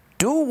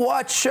do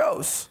watch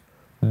shows,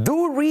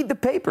 do read the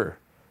paper,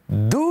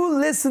 do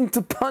listen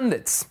to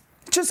pundits.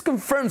 Just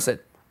confirms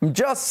it. I'm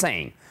just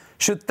saying.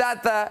 Should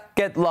Tata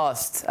get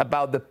lost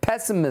about the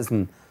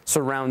pessimism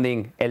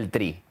surrounding El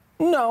Tri?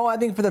 No, I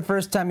think for the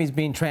first time he's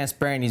being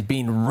transparent, he's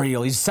being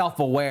real, he's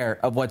self-aware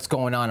of what's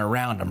going on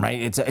around him,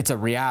 right? It's a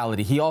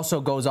reality. He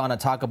also goes on to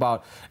talk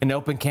about an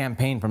open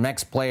campaign from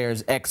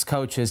ex-players,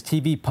 ex-coaches,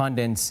 TV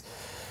pundits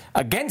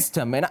against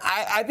him. And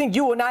I think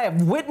you and I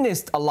have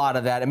witnessed a lot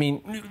of that. I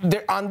mean,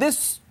 on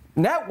this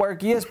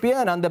network,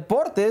 ESPN, on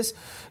Deportes,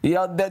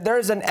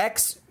 there's an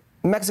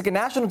ex-Mexican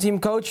national team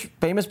coach,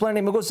 famous player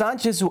named Hugo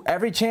Sanchez, who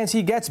every chance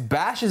he gets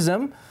bashes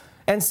him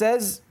and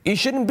says he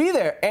shouldn't be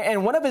there.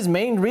 And one of his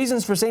main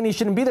reasons for saying he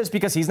shouldn't be there is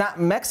because he's not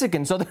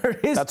Mexican. So there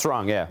is... That's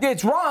wrong, yeah.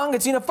 It's wrong.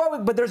 It's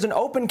xenophobic. But there's an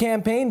open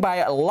campaign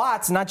by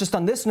lots, not just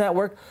on this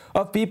network,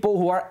 of people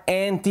who are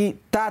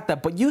anti-Tata.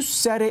 But you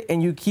said it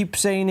and you keep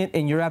saying it,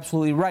 and you're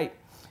absolutely right.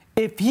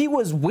 If he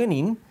was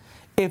winning,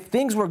 if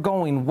things were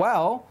going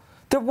well,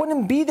 there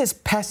wouldn't be this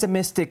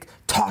pessimistic,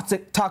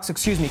 toxic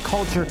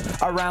culture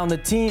around the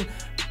team.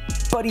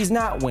 But he's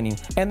not winning,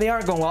 and they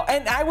aren't going well.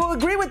 And I will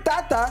agree with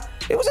Tata.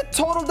 It was a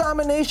total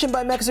domination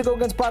by Mexico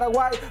against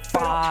Paraguay.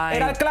 Fine.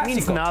 Era el clásico.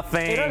 Means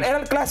nothing. Era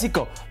el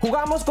clásico.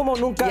 Jugamos como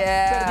nunca,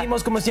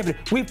 perdimos como siempre.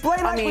 We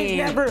played like we've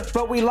never,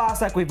 but we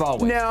lost like we've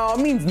always. No, it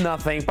means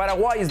nothing.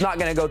 Paraguay is not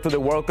going to go to the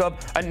World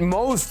Cup, and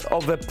most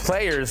of the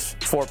players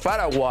for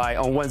Paraguay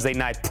on Wednesday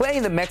night play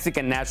in the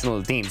Mexican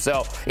national team.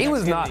 So it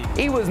was not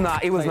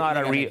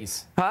a real.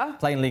 Huh?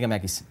 Playing Liga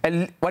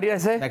MX. What did I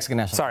say? Mexican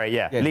national. Sorry,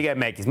 yeah. Liga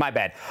MX. My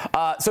bad.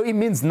 So it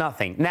means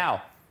nothing.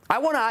 Now, I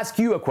want to ask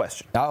you a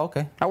question. Oh,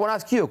 okay. I want to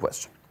ask you a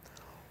question.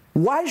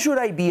 Why should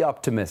I be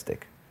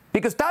optimistic?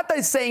 Because Tata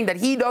is saying that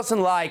he doesn't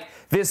like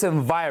this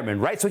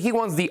environment, right? So he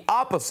wants the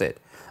opposite.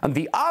 And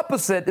the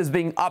opposite is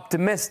being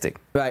optimistic.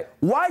 Right.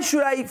 Why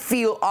should I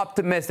feel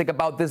optimistic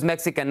about this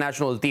Mexican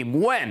national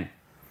team when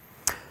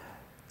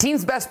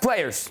team's best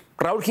players,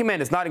 Raúl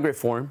Jiménez, not in great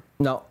form.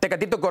 No.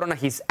 Tecatito Corona,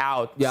 he's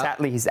out. Yeah.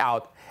 Sadly, he's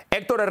out.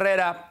 Héctor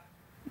Herrera,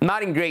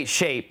 not in great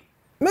shape.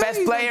 Maybe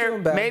best player,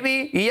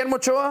 maybe. Guillermo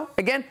Ochoa,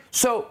 again.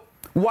 So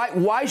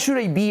Why should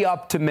I be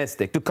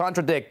optimistic to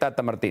contradict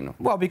Tata Martino?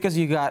 Well, because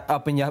you got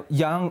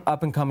young,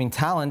 up-and-coming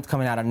talent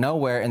coming out of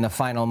nowhere in the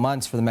final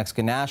months for the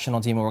Mexican national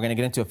team. And we're going to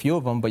get into a few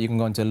of them, but you can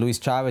go into Luis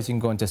Chavez, you can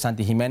go into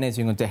Santi Jimenez,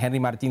 you can go into Henry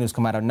Martin, who's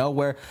come out of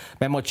nowhere.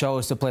 Memo Ochoa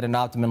has still played at an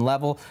optimum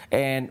level.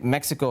 And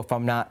Mexico, if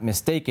I'm not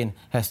mistaken,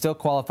 has still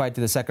qualified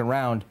to the second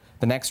round,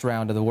 the next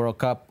round of the World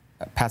Cup,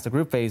 past the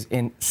group phase,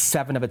 in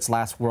 7 of its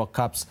last World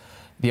Cups.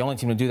 The only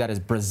team to do that is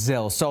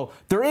Brazil. So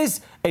there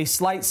is a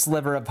slight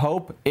sliver of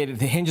hope.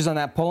 It hinges on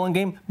that Poland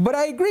game. But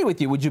I agree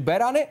with you. Would you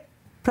bet on it?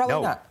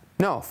 Probably not.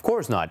 No, of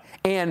course not.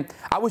 And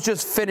I was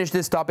just finished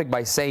this topic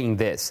by saying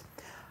this.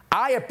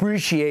 I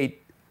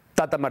appreciate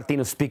Tata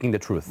Martino speaking the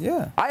truth.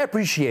 Yeah. I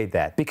appreciate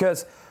that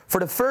because for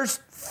the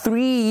first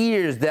 3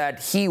 years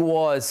that he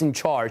was in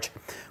charge,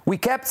 we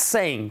kept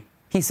saying,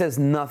 he says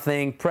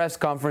nothing, press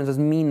conferences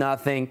mean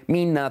nothing.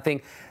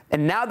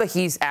 And now that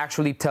he's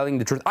actually telling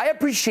the truth, I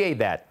appreciate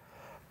that.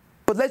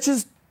 But let's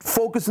just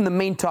focus on the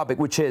main topic,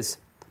 which is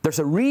there's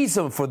a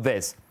reason for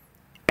this,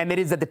 and it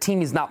is that the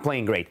team is not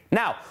playing great.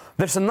 Now,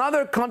 there's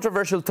another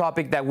controversial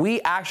topic that we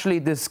actually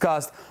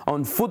discussed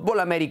on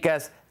Futbol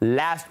Americas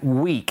last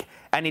week,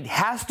 and it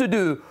has to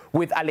do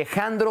with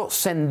Alejandro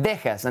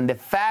Zendejas and the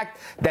fact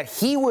that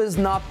he was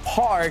not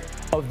part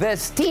of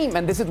this team.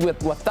 And this is what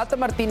Tata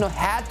Martino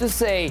had to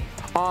say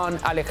on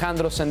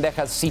Alejandro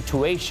Zendejas'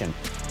 situation.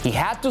 He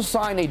had to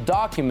sign a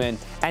document,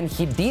 and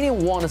he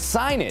didn't want to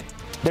sign it.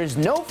 There's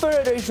no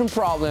federation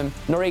problem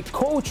nor a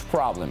coach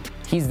problem.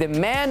 He's the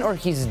man, or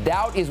his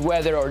doubt is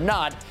whether or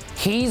not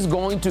he's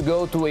going to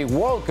go to a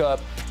World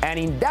Cup. And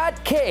in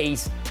that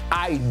case,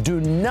 I do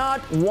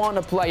not want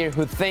a player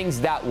who thinks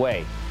that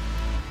way.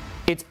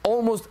 It's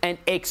almost an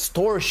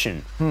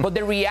extortion. But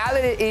the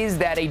reality is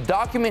that a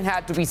document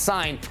had to be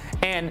signed,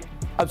 and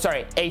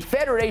a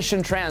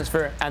federation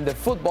transfer, and the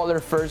footballer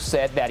first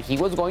said that he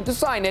was going to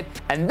sign it,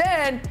 and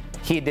then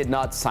he did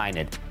not sign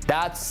it.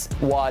 That's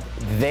what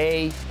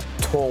they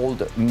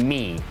told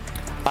me.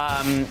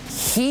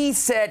 He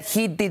said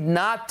he did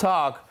not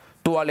talk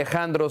to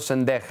Alejandro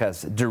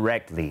Zendejas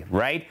directly,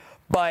 right?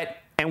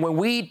 And when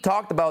we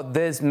talked about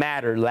this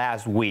matter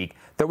last week,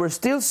 there were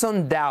still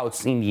some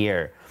doubts in the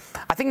air.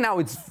 I think now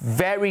it's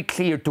very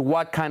clear to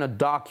what kind of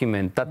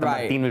document that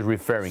Martino is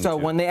referring to. So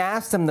when they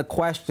asked him the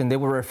question, they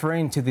were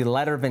referring to the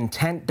letter of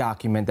intent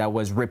document that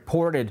was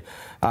reported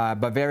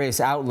by various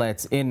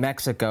outlets in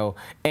Mexico.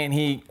 And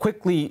he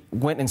quickly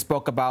went and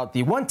spoke about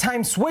the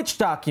one-time switch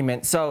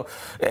document. So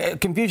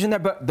confusion there,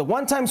 but the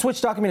one-time switch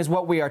document is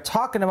what we are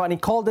talking about. And he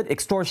called it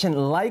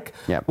extortion-like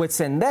with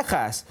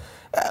Zendejas.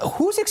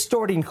 Who's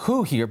extorting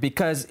who here?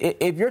 Because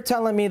if you're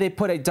telling me they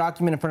put a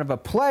document in front of a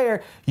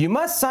player, you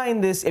must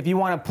sign this if you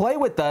want to play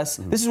with us.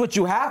 This is what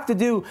you have to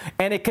do,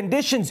 and it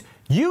conditions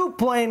you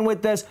playing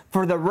with us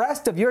for the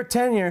rest of your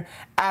tenure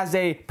as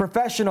a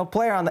professional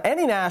player on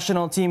any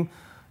national team.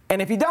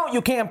 And if you don't,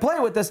 you can't play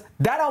with us.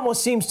 That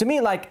almost seems to me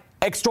like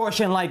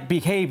extortion-like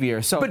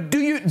behavior. So, but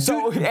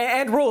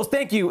and rules?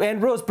 Thank you,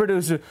 and rules,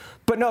 producer.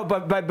 But no,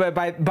 but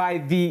by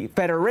the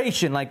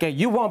federation, like, hey,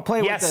 you won't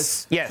play with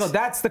us. Yes. So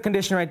that's the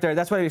condition right there.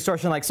 That's what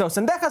extortion-like. So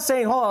Zendejas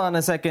saying, hold on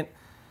a second.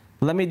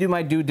 Let me do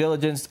my due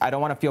diligence. I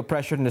don't want to feel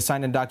pressured into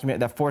signing a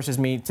document that forces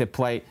me to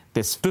play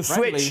this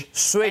switch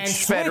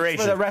federation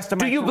for the rest of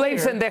my career. Do you blame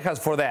career. Zendejas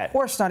for that? Of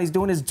course not. He's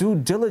doing his due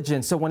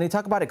diligence. So when they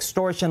talk about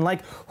extortion,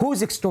 like,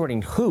 who's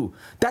extorting who?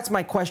 That's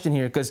my question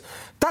here, because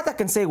Tata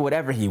can say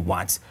whatever he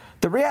wants.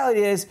 The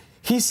reality is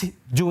he's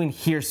doing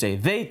hearsay.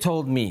 They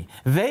told me.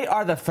 They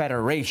are the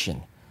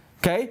federation.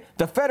 Okay?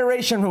 The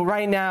federation, who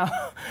right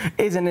now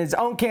is in its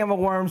own can of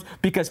worms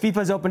because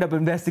FIFA's opened up an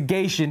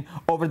investigation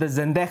over the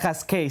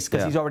Zendejas case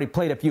because he's already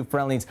played a few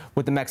friendlies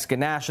with the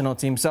Mexican national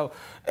team. So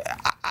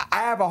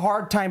I have a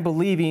hard time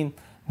believing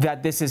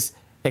that this is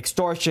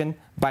extortion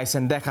by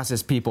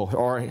Zendejas' people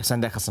or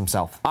Zendejas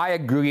himself. I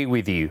agree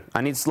with you.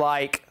 And it's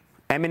like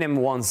Eminem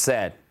once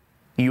said,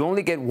 you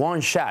only get one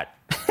shot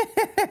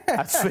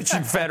at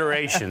switching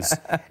federations.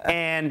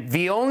 And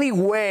the only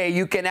way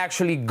you can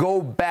actually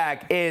go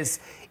back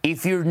is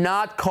if you're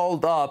not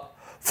called up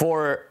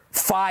for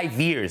 5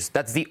 years.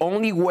 That's the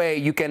only way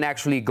you can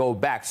actually go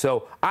back.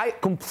 So I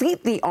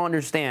completely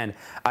understand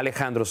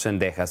Alejandro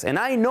Zendejas. And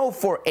I know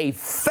for a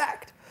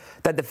fact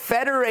that the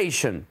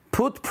federation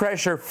put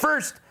pressure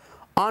first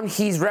on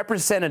his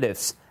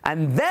representatives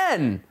and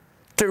then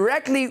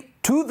directly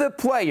to the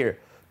player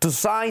to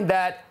sign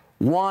that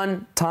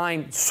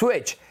one-time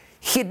switch.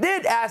 He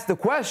did ask the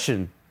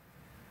question,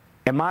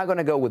 am I going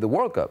to go with the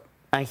World Cup?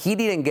 And he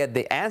didn't get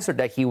the answer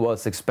that he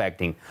was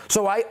expecting.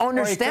 So I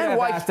understand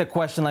why. He asked the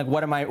question like,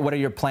 "What are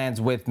your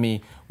plans with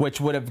me?" Which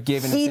would have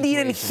given. He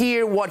didn't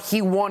hear what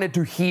he wanted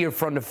to hear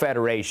from the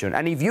federation.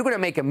 And if you're going to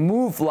make a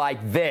move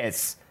like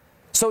this,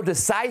 so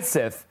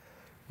decisive,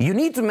 you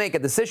need to make a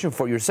decision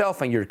for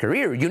yourself and your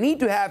career. You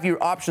need to have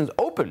your options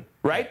open,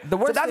 right?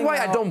 So that's why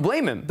I don't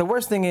blame him. The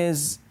worst thing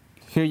is,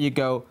 here you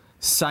go.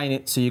 Sign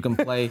it so you can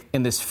play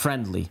in this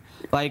friendly.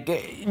 Like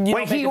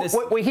when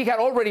he had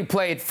already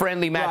played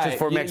friendly matches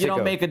for Mexico. You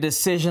don't make a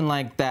decision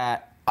like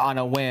that on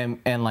a whim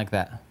and like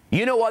that.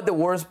 You know what the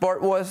worst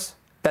part was?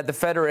 that the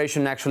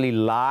federation actually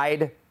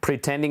lied,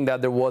 pretending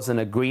that there was an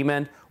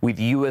agreement with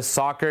U.S.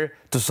 Soccer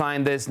to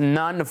sign this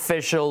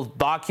non-official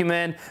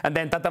document, and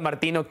then Tata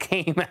Martino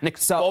came and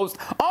exposed,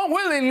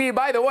 unwillingly,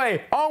 by the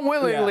way,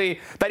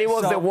 that it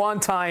was the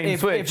one-time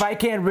switch. If I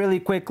can really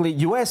quickly,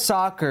 U.S.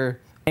 Soccer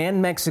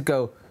and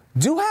Mexico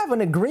do have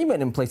an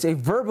agreement in place, a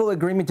verbal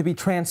agreement to be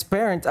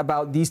transparent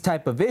about these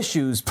type of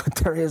issues, but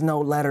there is no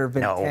letter of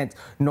intent,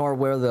 nor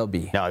will there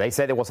be. No, they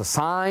said it was a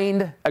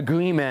signed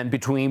agreement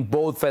between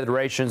both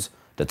federations.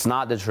 That's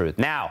not the truth.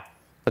 Now,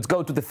 let's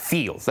go to the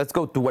fields. Let's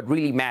go to what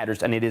really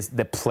matters, and it is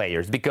the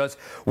players, because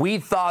we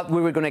thought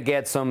we were going to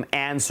get some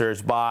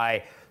answers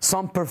by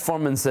some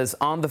performances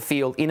on the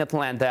field in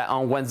Atlanta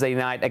on Wednesday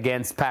night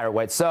against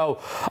Paraguay. So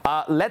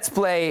let's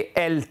play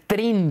El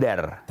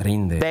Trinder.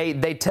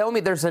 They tell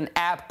me there's an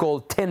app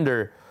called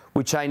Tinder,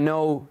 which I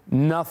know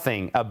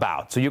nothing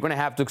about. So you're going to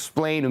have to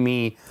explain to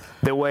me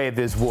the way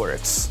this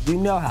works. You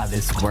know how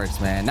this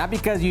works, man. Not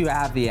because you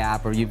have the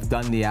app or you've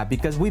done the app,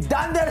 because we've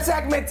done their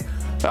segment.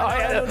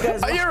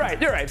 You're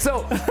right.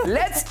 So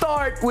let's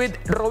start with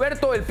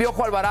Roberto El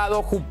Piojo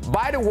Alvarado, who,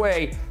 by the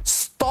way,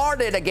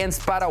 started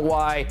against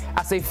Paraguay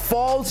as a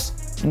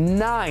false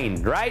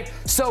 9, right?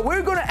 So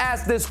we're going to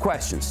ask these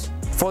questions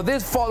for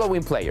these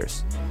following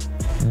players.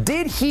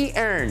 Did he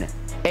earn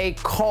a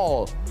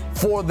call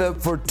for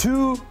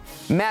 2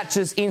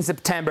 matches in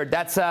September?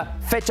 That's a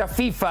fecha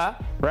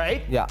FIFA,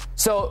 right? Yeah.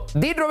 So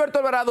did Roberto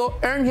Alvarado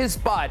earn his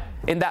spot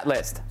in that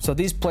list? So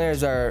these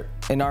players are,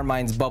 in our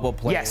minds, bubble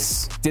players.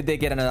 Yes. Did they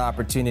get another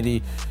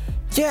opportunity?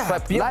 Yeah.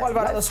 Piojo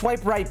Alvarado,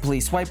 swipe right,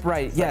 please. Swipe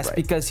right. Yes, right.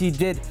 Because he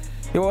did.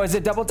 Was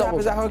it double tap?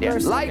 Is that how it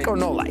goes? Like or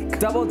no like?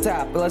 Double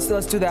tap. Let's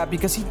do that,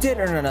 because he did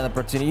earn another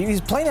opportunity. He's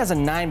playing as a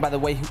 9, by the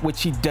way,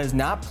 which he does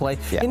not play.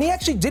 Yeah. And he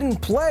actually didn't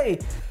play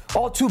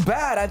all too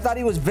bad. I thought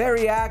he was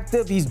very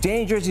active. He's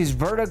dangerous. He's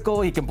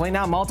vertical. He can play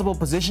now multiple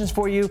positions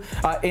for you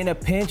in a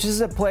pinch. This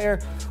is a player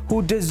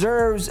who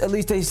deserves at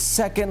least a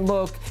second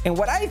look. And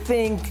what I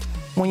think,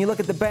 when you look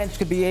at the bench,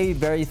 could be a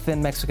very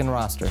thin Mexican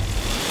roster.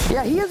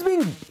 Yeah, he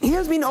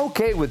has been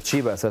okay with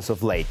Chivas as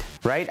of late,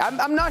 right?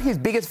 I'm not his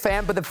biggest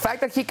fan, but the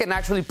fact that he can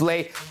actually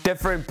play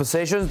different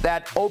positions,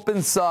 that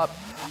opens up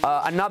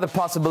another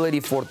possibility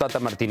for Tata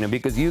Martino,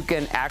 because you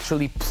can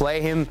actually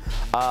play him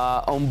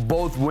on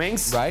both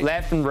wings, right,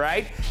 left and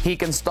right. He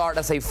can start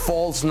as a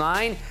false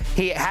 9.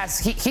 He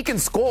can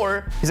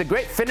score. He's a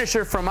great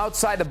finisher from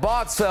outside the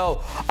box.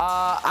 So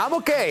I'm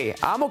okay.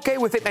 I'm okay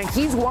with it. And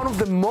he's one of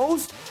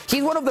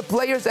the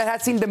players that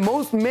has seen the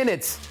most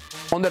minutes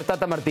under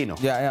Tata Martino.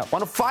 Yeah.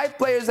 One of 5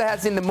 players that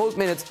has seen the most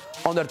minutes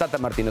under Tata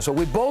Martino. So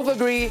we both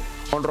agree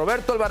on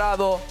Roberto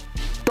Alvarado.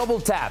 Double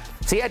tap.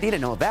 See, I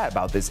didn't know that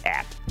about this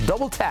app.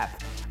 Double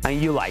tap,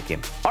 and you like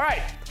him. All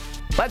right,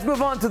 let's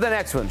move on to the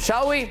next one,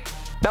 shall we?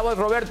 That was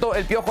Roberto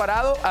El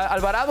Piojo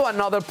Alvarado,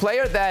 another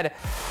player that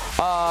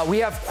we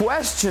have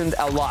questioned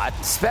a lot,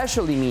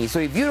 especially me. So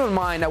if you don't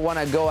mind, I want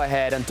to go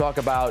ahead and talk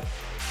about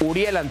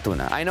Uriel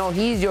Antuna. I know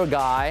he's your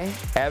guy.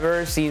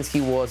 Ever since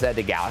he was at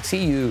the Galaxy,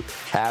 you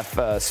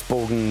have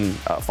spoken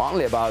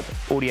fondly about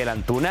Uriel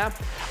Antuna.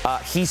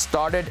 He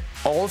started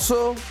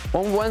also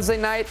on Wednesday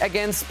night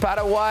against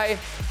Paraguay,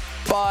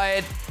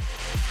 but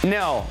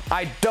no,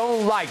 I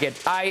don't like it.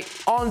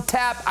 On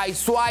tap, I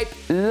swipe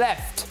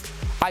left.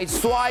 I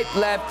swipe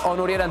left on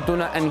Uriel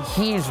Antuna, and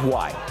here's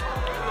why.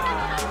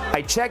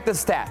 I checked the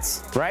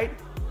stats, right?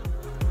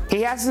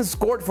 He hasn't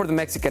scored for the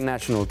Mexican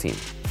national team.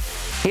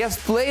 He has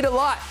played a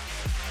lot.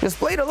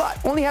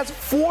 Only has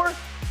 4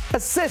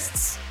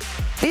 assists.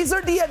 These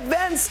are the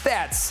advanced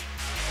stats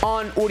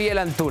on Uriel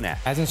Antuna.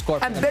 Hasn't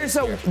scored. And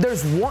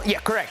there's one. Yeah,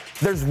 correct.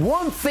 There's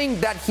one thing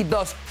that he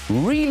does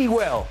really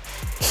well.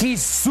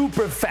 He's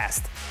super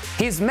fast.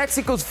 He's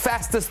Mexico's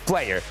fastest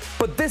player.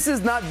 But this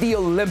is not the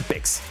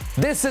Olympics.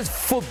 This is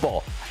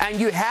football. And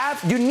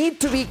you need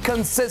to be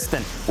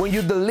consistent when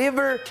you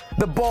deliver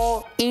the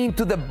ball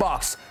into the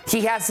box.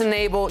 He hasn't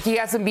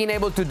been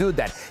able to do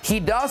that. He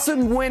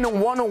doesn't win on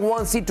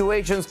one-on-one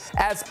situations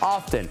as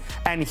often.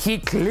 And he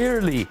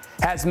clearly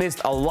has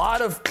missed a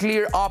lot of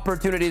clear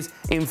opportunities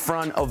in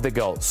front of the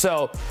goal.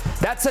 So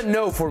that's a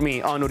no for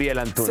me on Uriel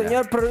Antuna.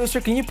 Señor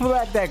producer, can you pull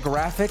back that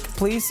graphic,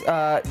 please?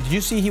 Did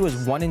you see he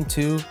was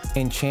 1-2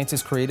 in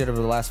chances created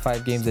over the last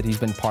 5 games that he's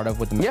been part of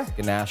with the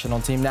Mexican national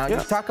team? Now, you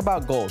talk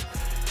about goals.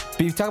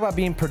 But you talk about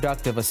being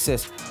productive,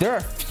 assists. There are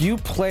few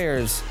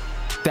players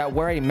that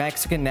wear a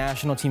Mexican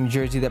national team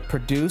jersey that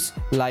produce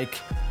like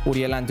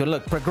Uriel Antuna.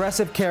 Look,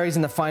 progressive carries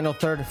in the final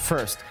third,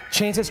 first.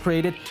 Chances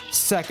created,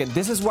 second.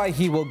 This is why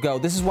he will go.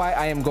 This is why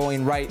I am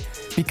going right,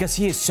 because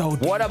he is so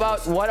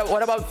dangerous.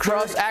 What about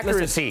cross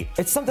accuracy? Listen,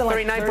 it's something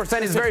like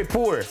 39% is very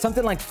poor.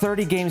 Something like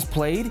 30 games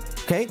played,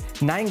 okay?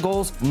 9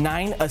 goals,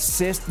 9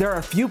 assists. There are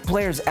a few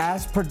players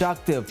as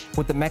productive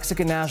with the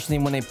Mexican national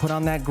team when they put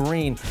on that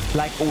green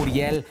like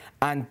Uriel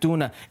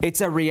Antuna. It's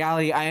a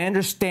reality. I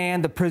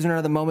understand the prisoner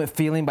of the moment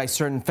feeling by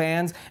certain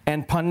fans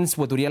and pundits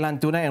with Uriel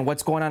Antuna and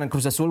what's going on in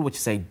Cruz Azul, which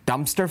is a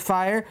dumpster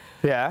fire.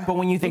 Yeah. But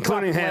when you think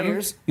including about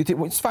players,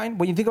 it's fine.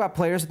 When you think about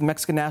players of the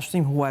Mexican national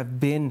team who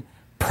have been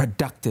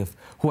productive,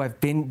 who have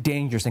been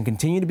dangerous and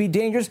continue to be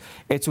dangerous,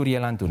 it's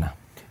Uriel Antuna.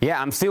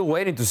 Yeah, I'm still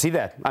waiting to see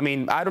that. I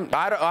mean, I don't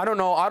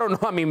know.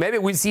 I mean, maybe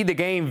we see the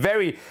game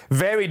very,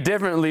 very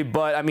differently.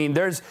 But I mean,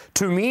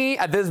 to me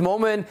at this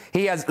moment,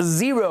 he has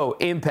zero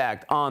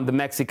impact on the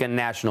Mexican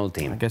national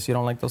team. I guess you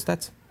don't like those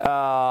stats?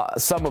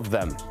 Some of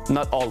them,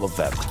 not all of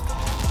them.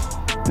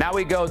 Now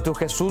we go to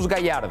Jesus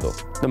Gallardo,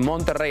 the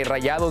Monterrey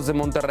Rayados de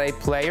Monterrey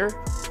player.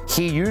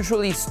 He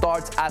usually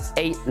starts as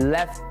a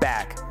left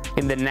back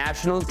in the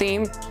national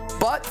team,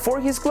 but for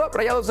his club,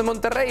 Rayados de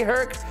Monterrey,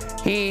 Herc,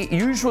 he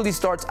usually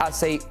starts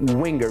as a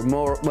winger,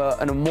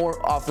 in a more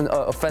often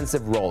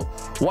offensive role.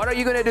 What are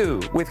you going to do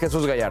with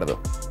Jesus Gallardo?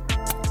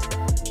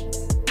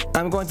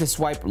 I'm going to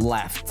swipe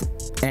left,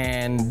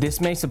 and this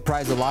may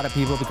surprise a lot of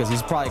people because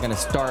he's probably going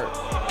to start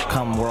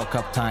come World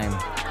Cup time,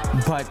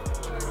 but...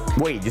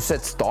 Wait, you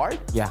said start?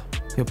 Yeah,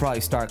 he'll probably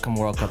start come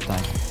World Cup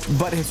time.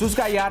 But Jesus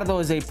Gallardo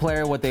is a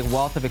player with a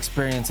wealth of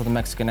experience of the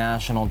Mexican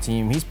national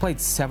team. He's played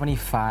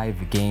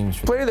 75 games.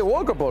 Played the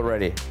World Cup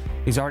already.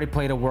 He's already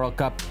played a World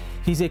Cup.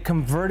 He's a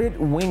converted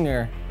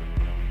winger,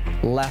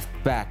 left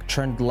back,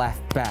 turned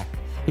left back.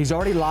 He's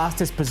already lost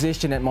his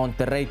position at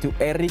Monterrey to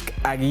Eric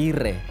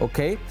Aguirre,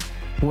 okay?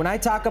 When I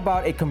talk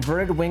about a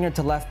converted winger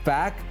to left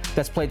back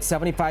that's played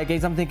 75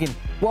 games, I'm thinking,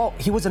 well,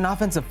 he was an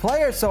offensive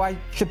player, so I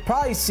should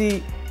probably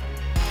see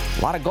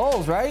a lot of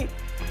goals, right?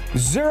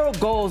 0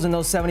 goals in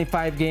those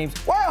 75 games.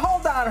 Well,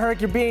 hold on, Herc,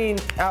 you're being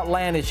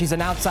outlandish. He's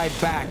an outside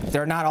back.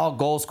 They're not all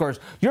goal scorers.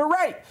 You're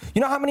right.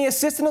 You know how many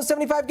assists in those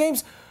 75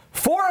 games?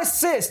 4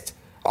 assists.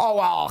 Oh,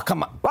 well,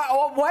 come on.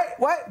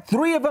 What?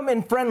 3 of them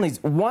in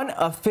friendlies. 1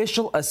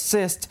 official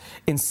assist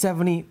in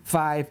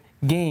 75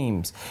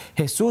 games.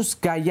 Jesus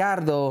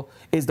Gallardo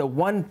is the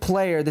one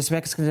player this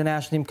Mexican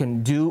national team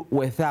can do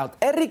without.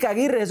 Eric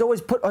Aguirre has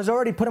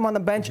already put him on the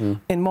bench in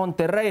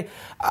Monterrey.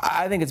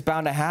 I think it's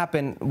bound to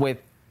happen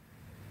with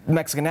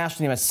Mexican national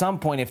team at some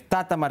point. If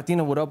Tata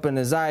Martino would open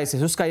his eyes,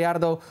 Jesus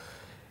Gallardo,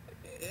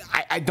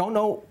 I don't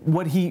know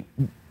what he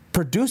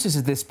produces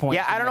at this point.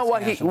 Yeah, I don't know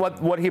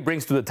what he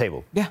brings to the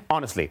table. Yeah,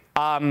 honestly,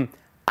 I'm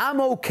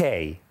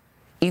okay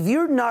if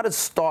you're not a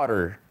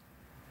starter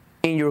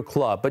in your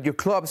club, but your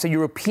club's a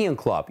European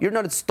club. You're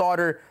not a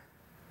starter.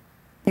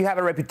 You have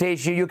a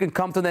reputation. You can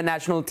come to the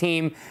national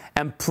team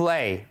and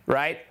play,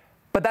 right?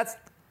 But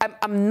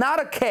I'm not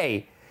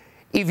okay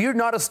if you're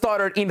not a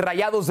starter in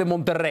Rayados de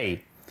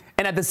Monterrey,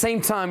 and at the same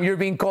time you're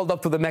being called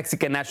up to the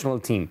Mexican national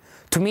team.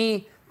 To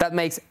me, that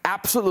makes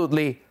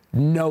absolutely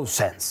no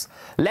sense.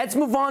 Let's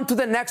move on to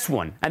the next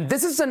one, and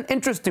this is an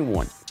interesting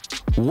one.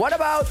 What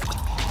about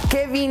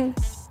Kevin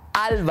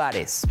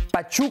Alvarez,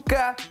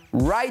 Pachuca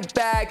right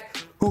back,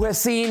 who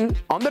has seen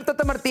under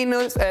Tata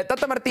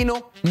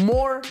Martino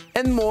more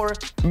and more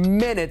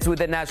minutes with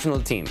the national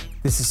team?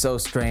 This is so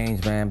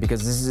strange, man,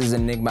 because this is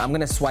an enigma. I'm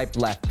going to swipe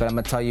left, but I'm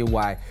going to tell you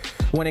why.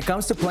 When it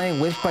comes to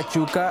playing with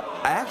Pachuca,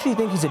 I actually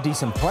think he's a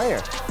decent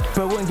player.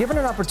 But when given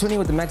an opportunity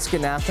with the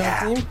Mexican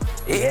national team,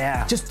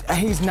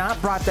 he's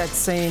not brought that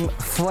same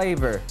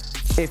flavor,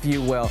 if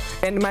you will.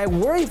 And my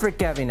worry for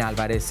Kevin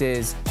Alvarez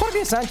is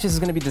Jorge Sanchez is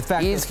going to be the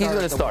factor. He's going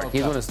to start.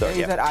 He's going to start.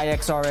 He's at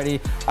Ajax already.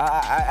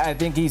 I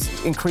think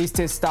he's increased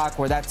his stock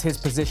where that's his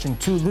position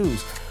to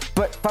lose.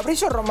 But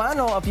Fabrizio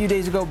Romano a few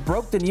days ago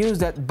broke the news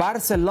that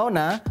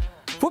Barcelona,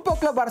 Futbol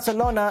Club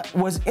Barcelona,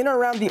 was in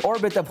around the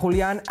orbit of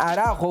Julian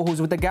Araujo,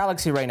 who's with the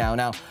Galaxy right now.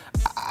 Now,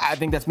 I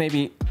think that's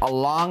maybe a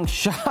long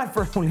shot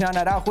for Julian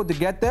Araujo to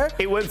get there.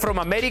 It went from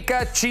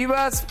America,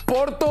 Chivas,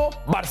 Porto,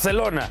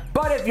 Barcelona.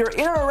 But if you're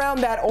in or around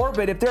that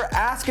orbit, if they're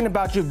asking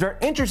about you, if they're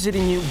interested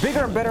in you,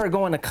 bigger and better are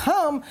going to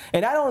come.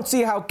 And I don't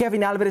see how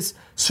Kevin Alvarez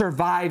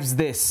survives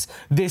this,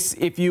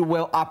 if you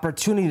will,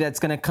 opportunity that's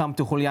going to come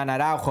to Julian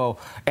Araujo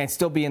and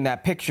still be in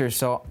that picture.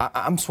 So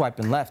I'm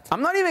swiping left.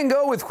 I'm not even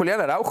going with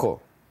Julian Araujo.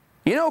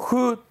 You know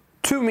who,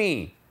 to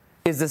me,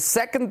 is the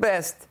second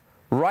best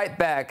right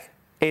back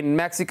in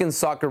Mexican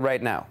soccer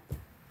right now?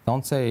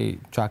 Don't say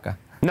Chaka.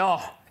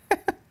 No.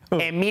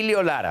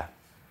 Emilio Lara.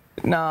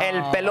 No.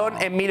 El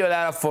pelón Emilio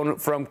Lara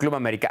from Club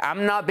America.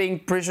 I'm not being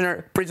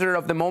prisoner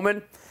of the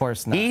moment. Of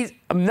course not.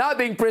 I'm not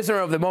being prisoner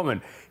of the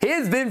moment. He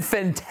has been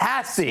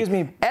fantastic. Excuse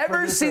me,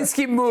 ever since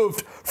he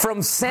moved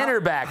from center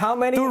back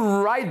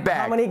to right back.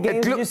 How many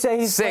games did you say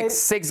he's played?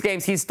 6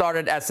 games he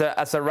started as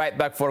a right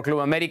back for Club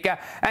America,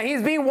 and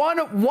he's been one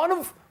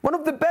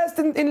of the best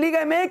in Liga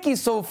MX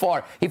so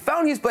far. He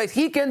found his place.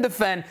 He can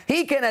defend.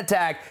 He can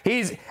attack.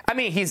 His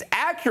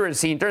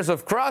accuracy in terms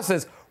of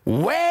crosses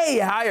way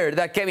higher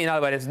than Kevin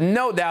Alvarez,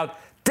 no doubt.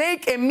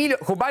 Take Emilio,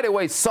 who, by the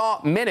way,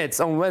 saw minutes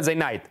on Wednesday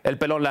night, El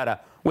Pelón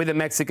Lara, with the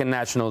Mexican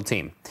national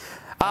team.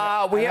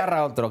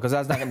 Otro, because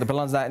that's not the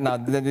Pelón's not.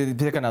 No,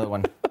 pick another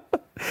one.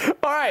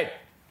 All right,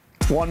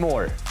 one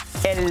more.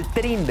 El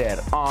Trinder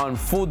on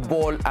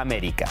Futbol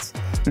Americas.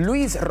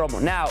 Luis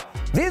Romo. Now,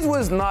 this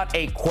was not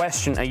a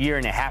question a year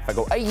and a half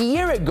ago. A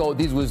year ago,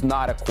 this was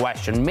not a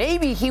question.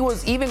 Maybe he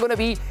was even going to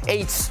be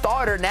a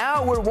starter.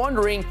 Now we're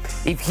wondering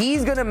if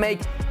he's going to make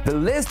the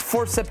list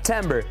for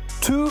September.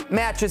 2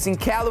 matches in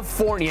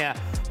California,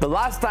 the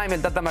last time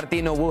El Tata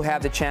Martino will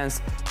have the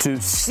chance to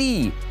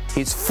see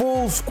his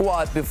full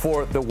squad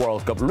before the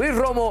World Cup. Luis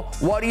Romo,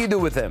 what do you do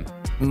with him?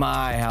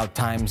 My, how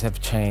times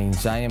have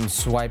changed. I am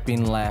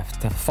swiping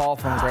left. To fall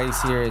from grace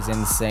here is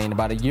insane.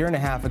 About a year and a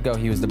half ago,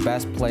 he was the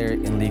best player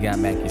in Liga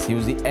MX. He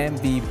was the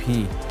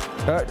MVP.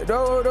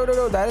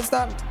 No. That is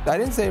not. I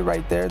didn't say it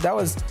right there. That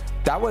was.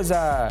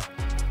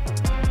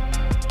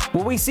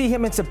 Will we see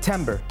him in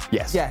September?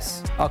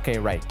 Yes. Okay,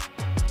 right.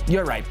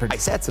 You're right, producer. I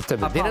said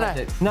September, didn't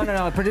I?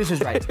 No.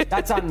 Producer's right.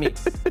 That's on me.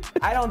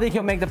 I don't think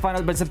he'll make the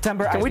finals, but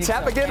September. Can we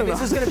tap again? This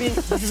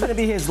is gonna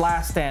be his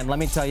last stand. Let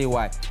me tell you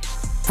why.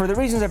 For the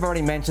reasons I've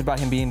already mentioned about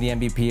him being the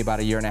MVP about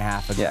a year and a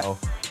half ago,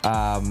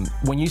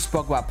 when you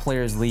spoke about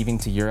players leaving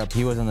to Europe,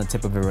 he was on the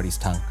tip of everybody's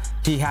tongue.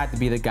 He had to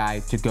be the guy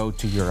to go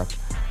to Europe.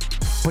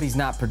 But he's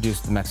not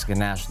produced the Mexican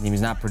national team.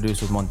 He's not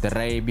produced with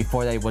Monterrey.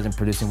 Before that, he wasn't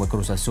producing with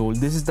Cruz Azul.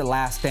 This is the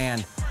last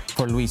stand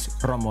for Luis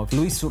Romo. If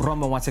Luis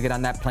Romo wants to get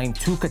on that plane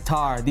to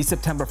Qatar, these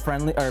September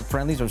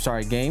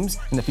games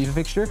in the FIFA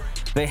fixture,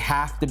 they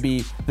have to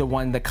be the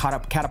one that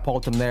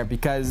catapult him there,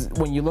 because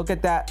when you look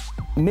at that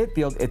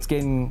midfield, it's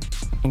getting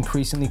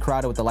increasingly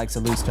crowded with the likes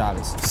of Luis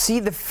Chavez. See,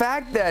 the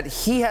fact that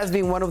he has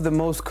been one of the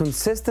most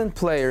consistent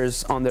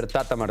players under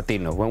Tata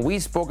Martino, when we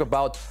spoke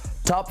about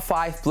top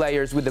 5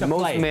 players with the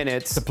most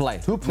minutes. To play.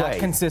 Not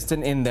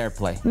consistent in their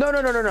play. No.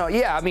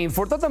 Yeah, I mean,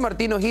 for Tata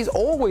Martino, he's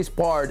always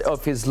part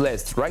of his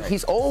list, right?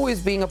 He's always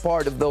being a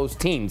part of those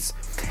teams.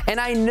 And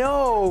I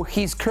know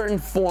his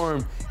current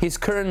form, his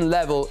current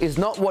level is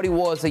not what he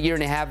was a year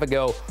and a half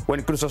ago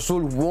when Cruz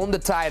Azul won the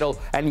title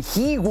and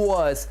he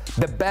was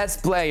the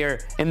best player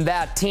in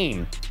that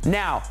team.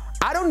 Now,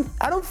 I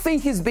don't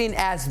think he's been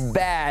as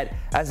bad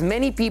as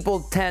many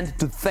people tend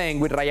to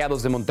think with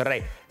Rayados de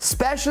Monterrey,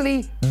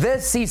 especially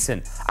this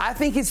season. I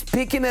think he's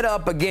picking it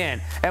up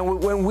again.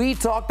 And when we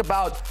talked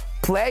about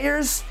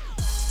players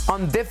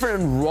on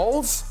different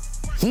roles,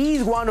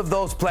 he's one of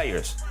those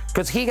players,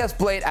 because he has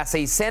played as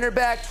a center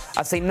back,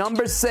 as a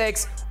number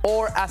 6,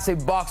 or as a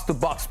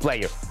box-to-box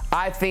player.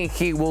 I think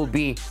he will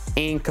be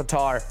in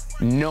Qatar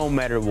no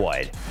matter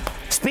what.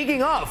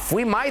 Speaking of,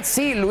 we might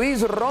see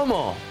Luis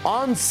Romo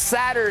on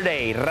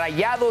Saturday.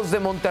 Rayados de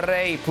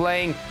Monterrey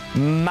playing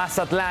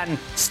Mazatlán,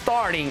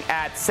 starting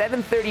at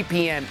 7:30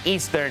 p.m.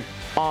 Eastern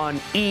on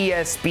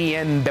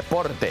ESPN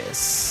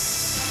Deportes.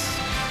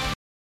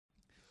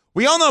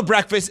 We all know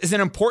breakfast is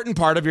an important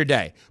part of your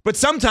day, but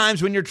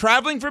sometimes when you're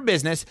traveling for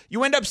business,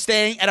 you end up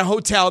staying at a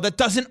hotel that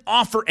doesn't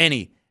offer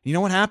any. You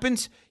know what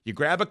happens? You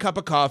grab a cup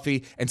of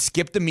coffee and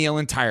skip the meal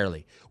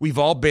entirely. We've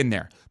all been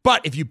there.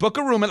 But if you book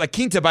a room at La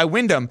Quinta by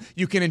Wyndham,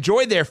 you can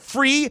enjoy their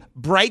free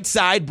Bright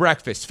Side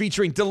breakfast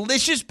featuring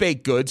delicious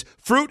baked goods,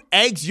 fruit,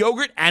 eggs,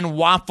 yogurt, and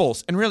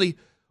waffles. And really,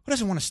 who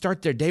doesn't want to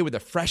start their day with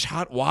a fresh,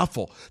 hot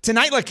waffle?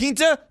 Tonight, La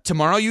Quinta,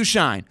 tomorrow you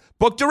shine.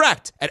 Book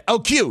direct at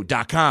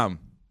lq.com.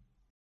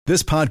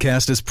 This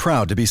podcast is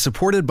proud to be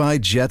supported by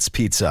Jets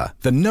Pizza,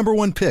 the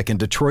 #1 pick in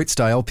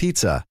Detroit-style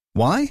pizza.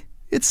 Why?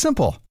 It's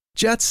simple.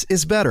 Jets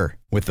is better.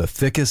 With the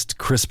thickest,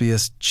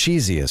 crispiest,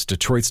 cheesiest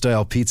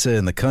Detroit-style pizza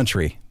in the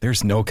country,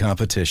 there's no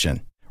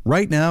competition.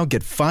 Right now,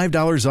 get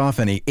 $5 off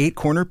any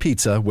 8-corner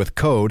pizza with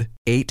code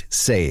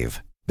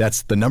 8SAVE.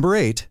 That's the number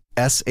 8,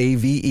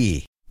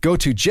 S-A-V-E. Go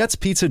to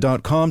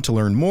jetspizza.com to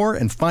learn more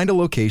and find a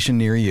location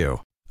near you.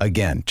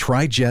 Again,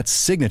 try Jet's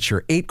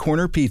signature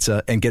 8-corner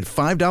pizza and get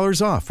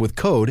 $5 off with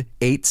code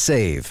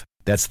 8SAVE.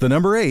 That's the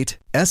number 8,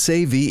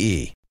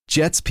 S-A-V-E.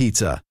 Jet's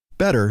Pizza.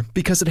 Better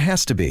because it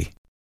has to be.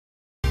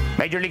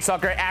 Major League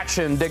Soccer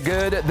action, the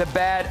good, the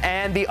bad,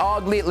 and the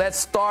ugly. Let's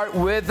start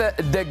with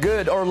the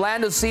good.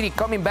 Orlando City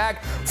coming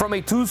back from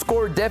a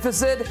 2-score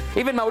deficit.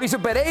 Even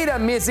Mauricio Pereira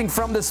missing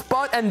from the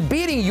spot and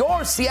beating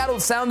your Seattle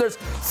Sounders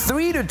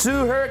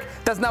 3-2, Herc.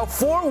 That's now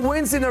 4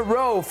 wins in a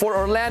row for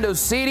Orlando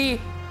City.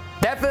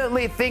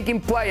 Definitely thinking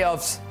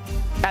playoffs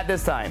at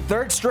this time.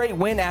 3rd straight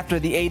win after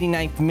the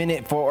 89th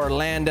minute for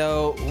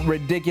Orlando.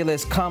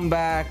 Ridiculous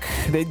comeback.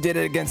 They did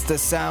it against the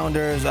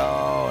Sounders.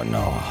 Oh,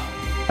 no.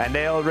 And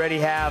they already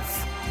have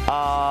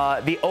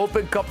the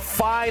Open Cup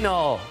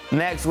final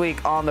next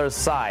week on their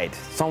side.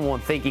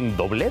 Someone thinking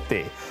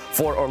doblete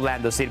for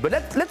Orlando City. But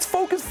let's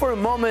focus for a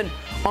moment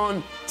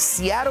on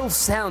Seattle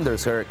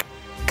Sounders, Herc.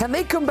 Can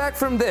they come back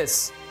from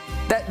this?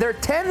 That they're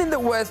 10 in the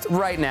West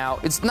right now.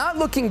 It's not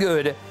looking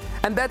good.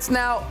 And that's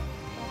now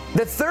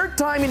the 3rd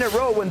time in a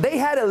row when they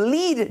had a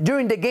lead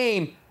during the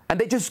game and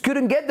they just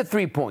couldn't get the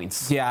 3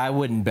 points. Yeah, I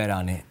wouldn't bet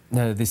on it.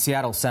 The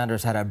Seattle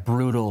Sounders had a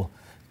brutal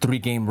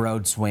 3-game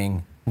road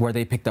swing where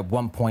they picked up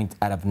 1 point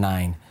out of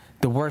 9.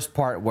 The worst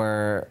part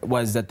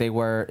was that they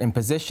were in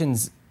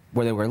positions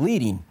where they were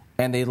leading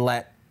and they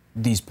let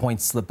these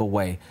points slip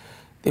away.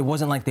 It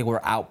wasn't like they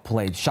were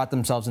outplayed, shot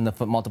themselves in the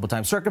foot multiple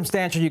times.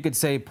 Circumstantial, you could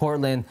say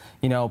Portland,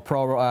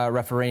 pro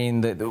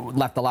refereeing that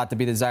left a lot to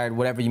be desired,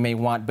 whatever you may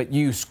want. But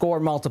you score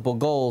multiple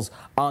goals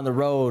on the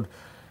road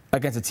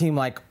against a team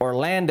like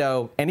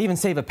Orlando and even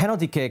save a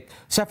penalty kick.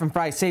 Stephen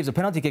Fry saves a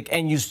penalty kick,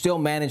 and you still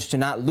manage to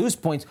not lose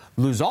points,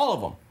 lose all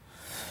of them.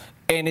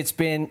 And it's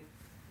been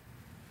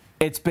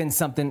it's been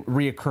something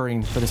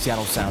reoccurring for the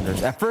Seattle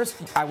Sounders. At first,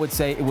 I would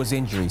say it was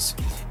injuries.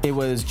 It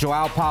was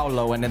Joao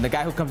Paulo, and then the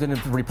guy who comes in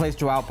to replace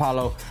Joao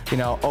Paulo,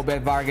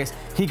 Obed Vargas,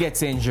 he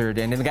gets injured.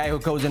 And then the guy who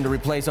goes in to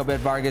replace Obed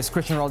Vargas,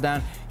 Christian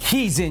Roldan,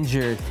 he's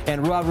injured.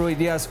 And Raul Ruiz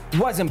Diaz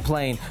wasn't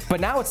playing. But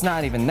now it's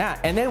not even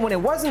that. And then when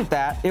it wasn't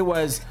that, it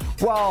was,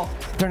 well,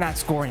 they're not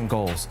scoring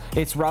goals.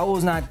 It's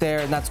Raul's not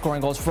there, not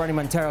scoring goals. Freddie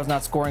Montero's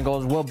not scoring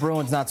goals. Will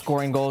Bruin's not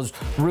scoring goals.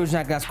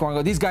 Ruznak not scoring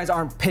goals. These guys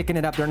aren't picking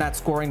it up. They're not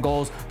scoring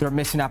goals. They're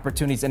missing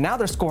opportunities. And now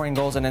they're scoring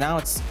goals. And now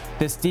it's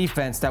this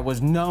defense that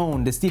was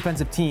known, this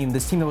defensive team,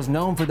 this team that was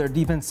known for their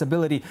defense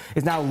ability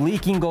is now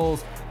leaking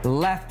goals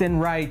left and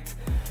right.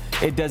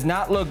 It does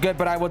not look good,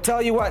 but I will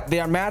tell you what, they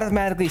are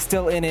mathematically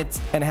still in it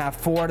and have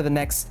 4 of the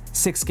next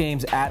 6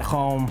 games at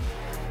home.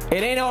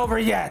 It ain't over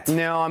yet.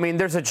 No, I mean,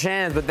 there's a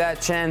chance, but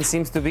that chance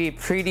seems to be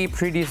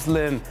pretty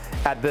slim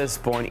at this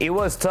point. It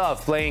was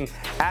tough playing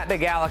at the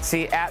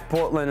Galaxy, at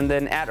Portland, and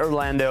then at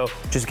Orlando,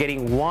 just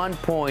getting 1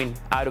 point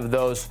out of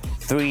those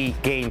 3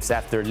 games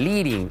after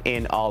leading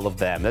in all of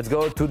them. Let's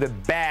go to the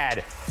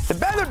bad. The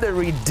bad or the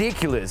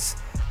ridiculous.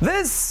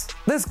 This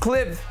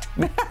clip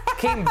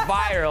came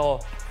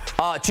viral.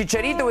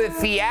 Chicharito with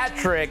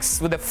theatrics,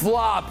 with a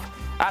flop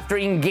after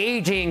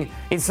engaging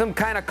in some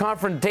kind of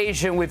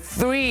confrontation with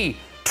 3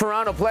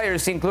 Toronto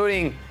players,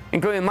 including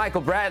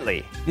Michael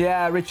Bradley.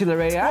 Yeah, Richie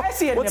Larea. I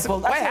see a nipple.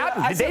 What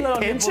happened? Did they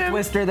pinch him?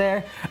 Twister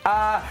there.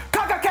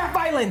 CONCACAF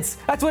violence.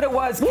 That's what it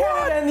was. What?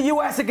 Canada and the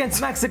U.S.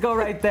 against Mexico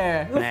right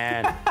there.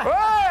 Man.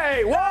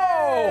 Hey, whoa!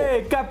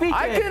 Hey, capiche.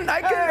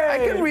 I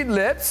can read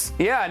lips.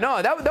 Yeah,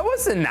 no, that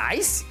wasn't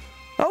nice.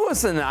 That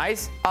wasn't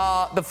nice.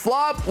 The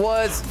flop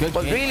was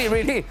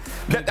really.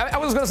 I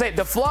was gonna say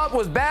the flop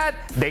was bad.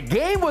 The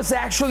game was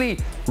actually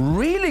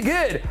really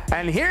good.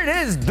 And here it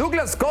is,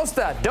 Douglas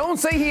Costa. Don't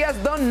say he has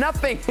done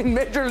nothing in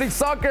Major League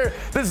Soccer.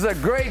 This is a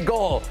great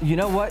goal. You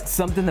know what?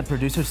 Something the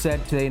producer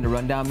said today in the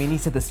rundown. I mean, he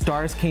said the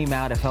stars came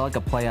out. It felt like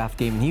a playoff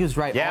game, and he was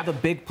right. Yeah. All the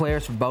big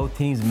players for both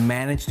teams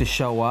managed to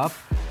show up.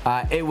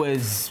 It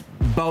was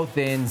both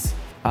ends.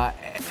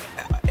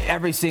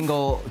 Every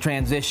single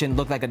transition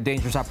looked like a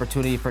dangerous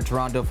opportunity for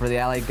Toronto, for the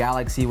LA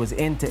Galaxy. It was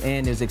end to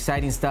end. It was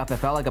exciting stuff. It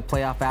felt like a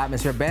playoff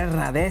atmosphere.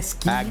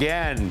 Bernadeschi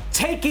again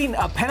taking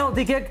a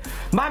penalty kick.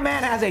 My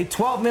man has a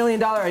 $12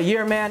 million a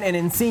year man in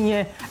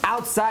Insigne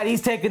outside.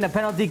 He's taking the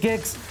penalty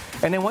kicks.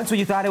 And then once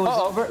you thought it was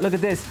over, look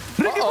at this.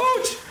 Ricky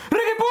Puig!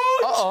 Ricky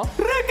Puig!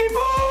 Ricky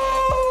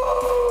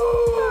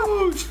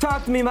Puig!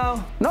 Talk to me,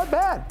 Mo. Not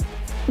bad.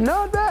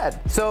 Not bad.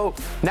 So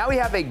now we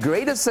have a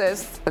great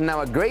assist and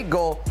now a great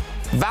goal.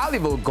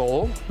 Valuable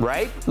goal,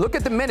 right? Look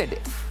at the minute.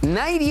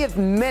 90th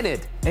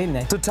minute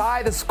to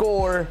tie the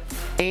score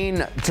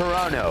in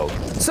Toronto.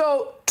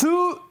 So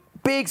 2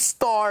 big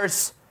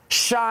stars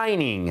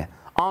shining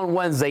on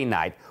Wednesday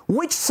night.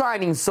 Which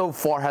signing so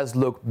far has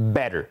looked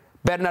better?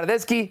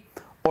 Bernardeschi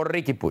or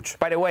Ricky Puig?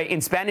 By the way, in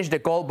Spanish, the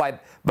call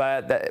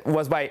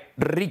was by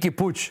Ricky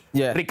Puig.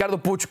 Yeah. Ricardo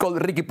Puig called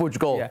Ricky Puig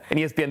goal in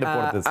ESPN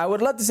Deportes. I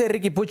would love to say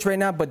Ricky Puig right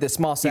now, but the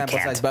small sample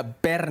size.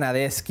 But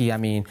Bernardeschi, I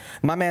mean,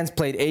 my man's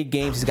played 8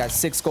 games. He's got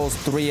 6 goals,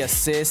 3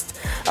 assists.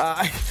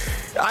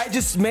 I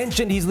just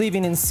mentioned he's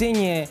leaving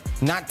Insigne,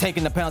 not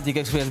taking the penalty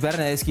kicks because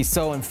Bernardeschi's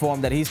so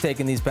informed that he's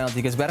taking these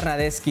penalty kicks.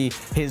 Bernardeschi,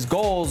 his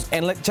goals,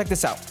 and check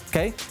this out,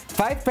 okay?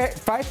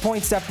 5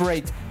 points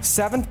separate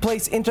 7th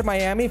place Inter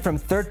Miami from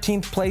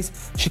 13th place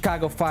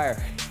Chicago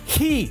Fire.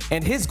 He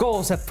and his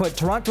goals have put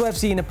Toronto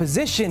FC in a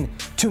position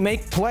to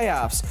make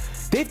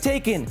playoffs. They've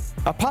taken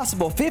a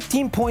possible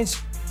 15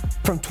 points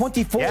from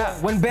 24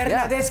 when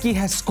Bernardeschi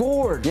has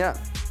scored. Yeah.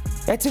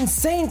 That's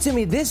insane to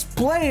me. This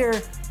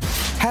player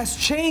has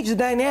changed the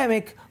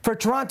dynamic for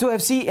Toronto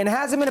FC and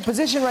has them in a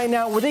position right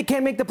now where they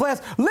can't make the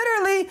playoffs.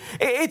 Literally,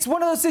 it's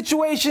one of those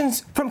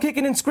situations from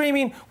kicking and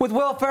screaming with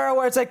Will Ferrell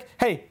where it's like,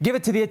 hey, give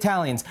it to the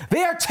Italians.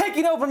 They are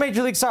taking over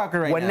Major League Soccer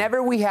right now.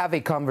 Whenever we have a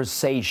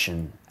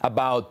conversation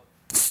about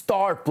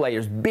star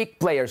players, big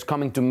players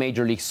coming to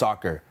Major League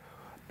Soccer,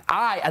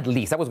 I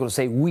was going to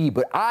say we,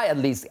 but I at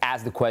least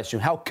ask the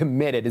question, how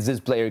committed is this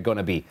player going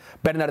to be?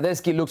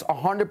 Bernardeschi looks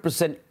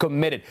 100%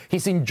 committed.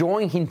 He's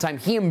enjoying his time.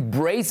 He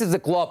embraces the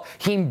club.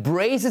 He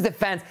embraces the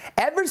fans.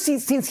 Ever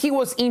since he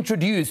was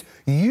introduced,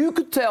 you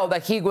could tell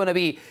that he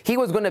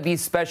was going to be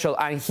special,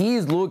 and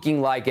he's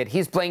looking like it.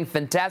 He's playing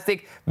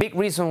fantastic. Big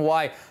reason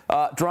why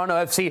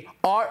Toronto FC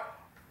are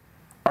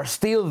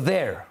still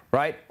there,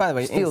 right? By the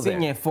way,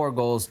 Insigne 4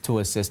 goals, 2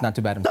 assists. Not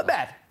too bad.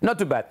 Not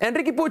too bad. And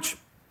Ricky Puig,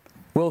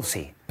 we'll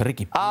see.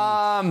 Ricky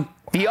Puig.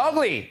 The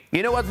ugly.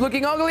 You know what's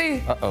looking ugly?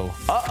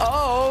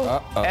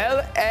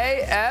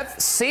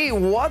 LAFC.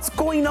 What's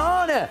going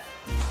on?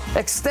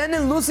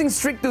 Extended losing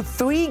streak to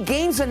 3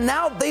 games, and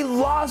now they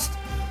lost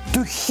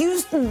to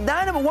Houston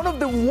Dynamo, one of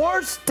the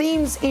worst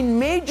teams in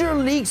Major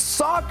League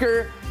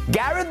Soccer.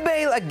 Gareth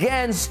Bale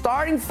again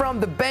starting from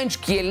the bench.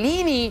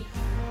 Chiellini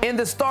in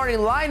the starting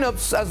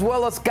lineups, as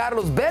well as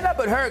Carlos Vela.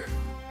 But Herc,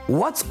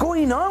 What's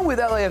going on with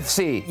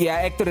LAFC? Yeah,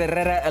 Hector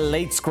Herrera, a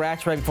late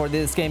scratch right before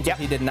this game, so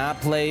he did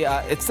not play.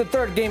 It's the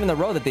third game in a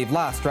row that they've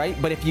lost, right?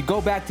 But if you go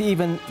back to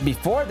even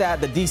before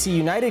that, the DC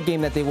United game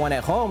that they won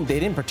at home, they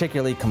didn't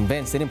particularly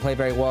convince. They didn't play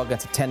very well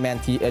against a 10-man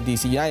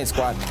DC United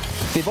squad.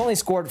 They've only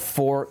scored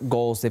 4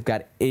 goals. They've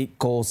got 8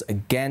 goals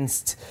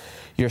against.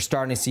 You're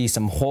starting to see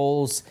some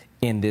holes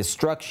in this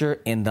structure,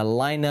 in the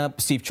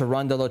lineup. Steve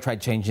Cherundolo tried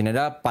changing it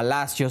up.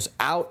 Palacios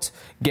out.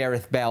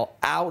 Gareth Bale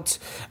out.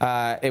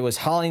 It was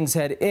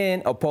Hollingshead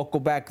in.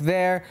 Opoko back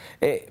there.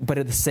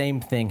 But the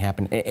same thing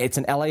happened. It's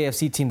an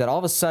LAFC team that all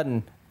of a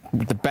sudden,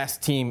 the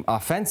best team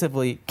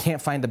offensively,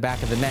 can't find the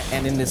back of the net.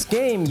 And in this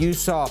game, you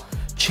saw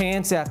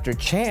chance after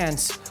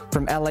chance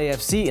from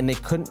LAFC, and they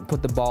couldn't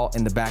put the ball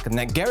in the back of the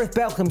net. Gareth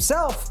Bale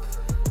himself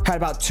had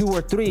about 2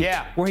 or 3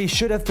 where he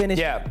should have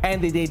finished,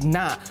 and they did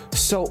not.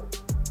 So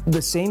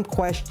the same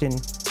question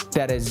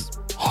that has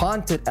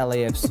haunted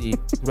LAFC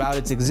throughout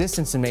its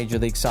existence in Major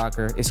League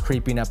Soccer is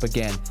creeping up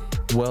again.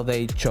 Will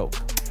they choke?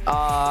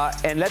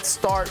 And let's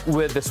start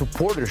with the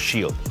Supporters'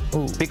 Shield.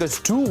 Because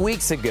 2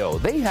 weeks ago,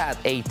 they had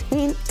a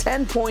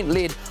 10-point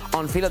lead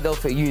on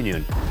Philadelphia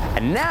Union.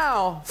 And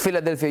now,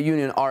 Philadelphia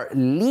Union are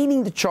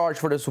leading the charge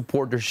for the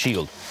Supporters'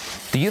 Shield.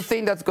 Do you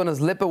think that's going to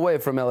slip away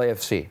from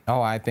LAFC?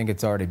 Oh, I think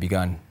it's already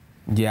begun.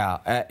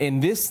 Yeah.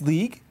 In this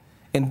league,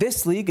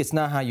 it's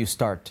not how you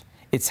start.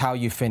 It's how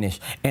you finish.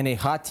 And a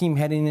hot team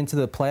heading into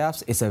the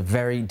playoffs is a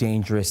very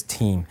dangerous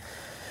team.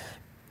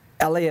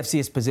 LAFC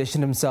has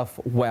positioned himself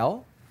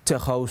well to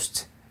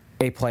host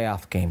a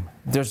playoff game.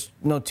 There's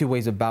no two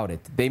ways about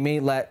it. They may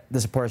let the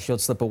Supporters'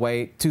 Shield slip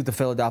away to the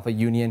Philadelphia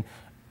Union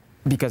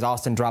because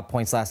Austin dropped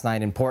points last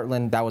night in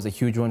Portland. That was a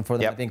huge one for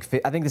them. I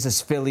think this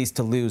is Phillies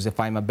to lose if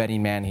I'm a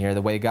betting man here.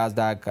 The way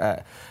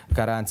Gazdag,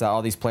 Carranza,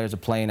 all these players are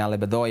playing, Ale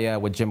Bedoya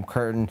with Jim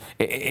Curtin,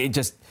 it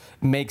just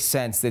makes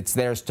sense. It's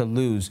theirs to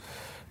lose.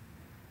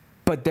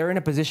 But they're in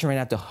a position right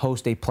now to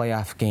host a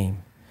playoff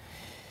game.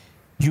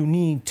 You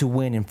need to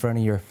win in front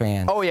of your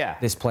fans.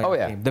 This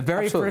playoff game. The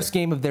very first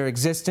game of their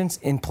existence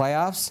in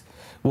playoffs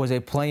was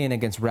a play-in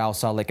against Real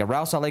Salt Lake. A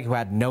Real Salt Lake who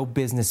had no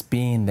business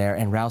being there,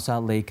 and Real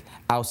Salt Lake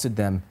ousted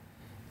them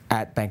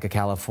at Banc of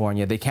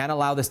California. They can't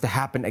allow this to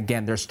happen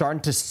again. They're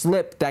starting to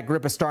slip. That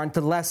grip is starting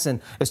to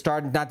lessen. It's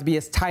starting not to be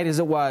as tight as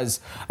it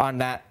was on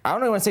that. I don't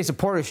even want to say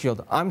Supporters'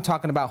 Shield. I'm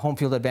talking about home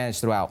field advantage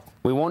throughout.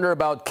 We wonder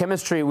about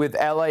chemistry with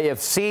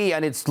LAFC,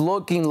 and it's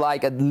looking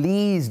like at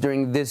least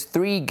during these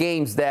 3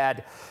 games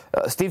that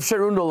Steve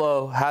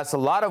Cherundolo has a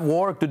lot of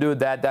work to do,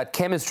 that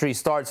chemistry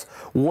starts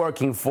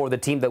working for the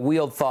team that we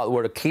all thought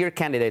were the clear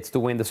candidates to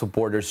win the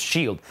Supporters'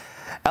 Shield.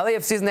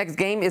 LAFC's next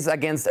game is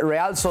against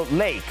Real Salt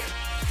Lake.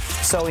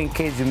 So in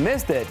case you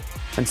missed it,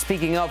 and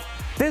speaking of,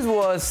 this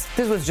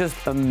was just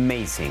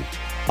amazing.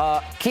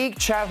 Kick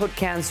childhood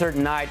cancer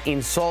night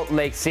in Salt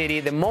Lake City.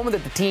 The moment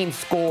that the team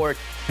scored,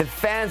 the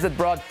fans that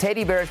brought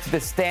teddy bears to the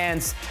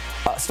stands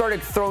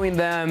started throwing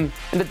them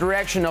in the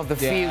direction of the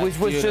field, which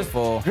was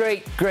beautiful.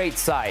 Just great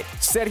sight.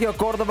 Sergio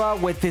Cordova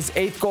with his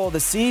 8th goal of the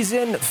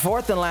season,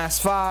 4th and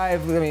last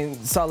 5. I mean,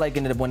 Salt Lake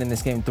ended up winning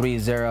this game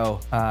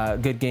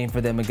 3-0. Good game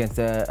for them against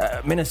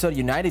a Minnesota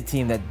United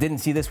team that didn't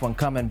see this one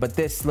coming. But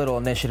this little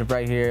initiative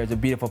right here is a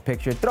beautiful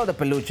picture. Throw the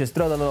peluches,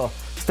 throw the little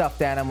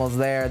stuffed animals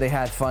there. They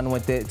had fun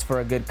with it. It's for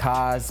a good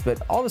cause.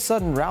 But all of a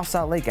sudden, Real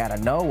Salt Lake out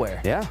of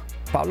nowhere. Yeah.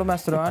 Pablo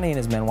Mastroeni and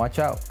his men, watch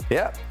out.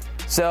 Yeah.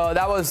 So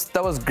that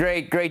was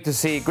great to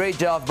see. Great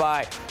job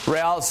by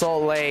Real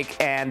Salt Lake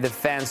and the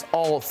fans,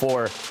 all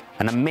for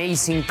an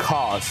amazing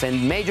cause.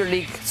 And Major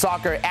League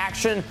Soccer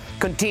action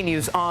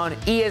continues on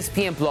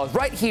ESPN Plus,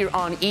 right here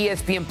on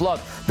ESPN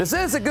Plus. This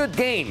is a good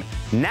game.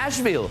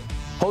 Nashville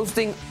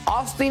hosting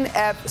Austin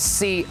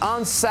FC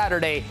on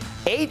Saturday,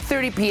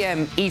 8:30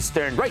 p.m.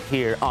 Eastern, right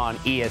here on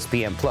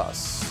ESPN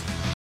Plus.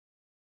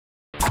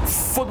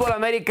 Futbol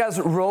America's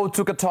road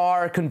to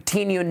Qatar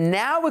continue,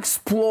 now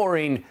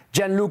exploring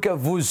Gianluca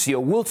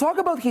Vuzio. We'll talk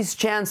about his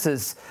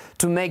chances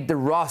to make the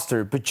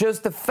roster, but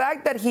just the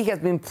fact that he has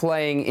been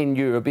playing in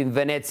Europe, in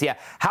Venezia,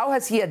 how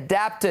has he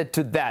adapted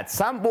to that?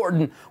 Sam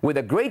Borden with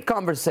a great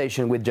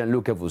conversation with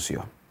Gianluca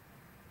Vuzio.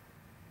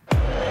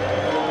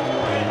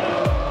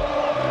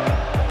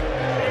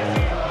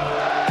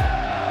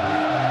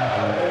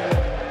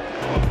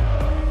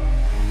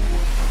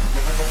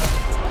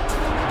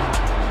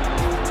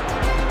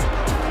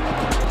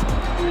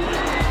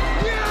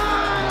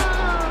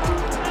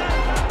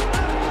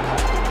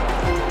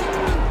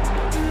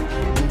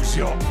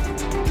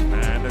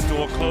 And the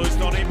door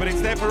closed on him, but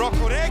it's there for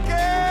Okoreke!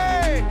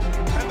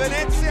 And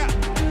Venezia,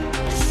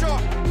 shot!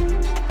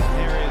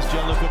 There is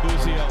Gianluca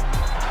Vuzio,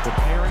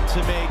 preparing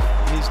to make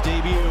his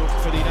debut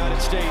for the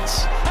United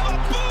States. Oh,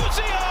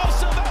 Vuzio!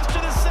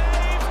 Sebastian is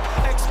saved!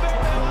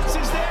 Experience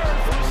is there, and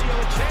Vuzio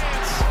a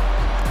chance!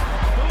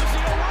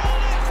 Vuzio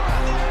rolling in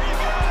front, there you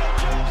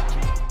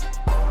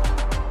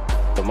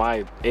go!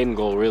 my end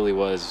goal really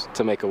was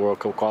to make a World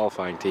Cup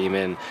qualifying team,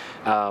 and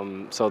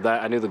so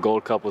that I knew the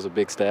Gold Cup was a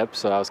big step.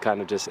 So I was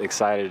kind of just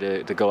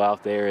excited to go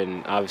out there,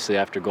 and obviously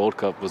after Gold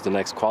Cup was the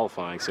next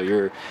qualifying. So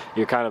you're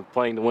kind of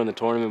playing to win the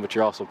tournament, but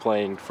you're also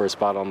playing for a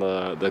spot on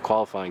the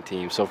qualifying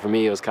team. So for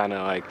me, it was kind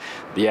of like,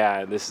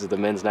 yeah, this is the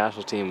men's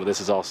national team, but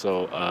this is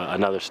also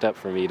another step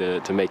for me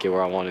to make it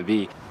where I want to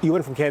be. You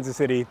went from Kansas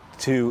City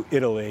to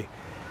Italy.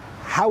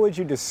 How would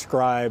you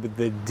describe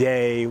the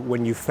day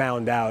when you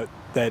found out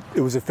that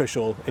it was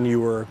official and you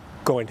were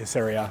going to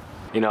Serie A?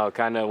 You know,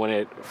 kind of when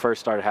it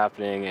first started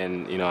happening,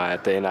 and, you know,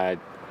 at the end I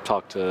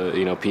talked to,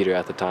 you know, Peter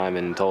at the time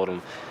and told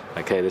him,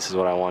 like, hey, this is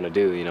what I want to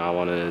do. You know, I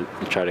want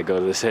to try to go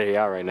to the Serie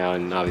A right now,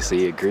 and obviously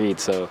he agreed.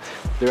 So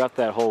throughout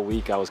that whole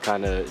week, I was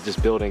kind of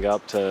just building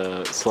up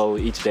to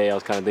slowly each day. I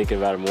was kind of thinking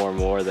about it more and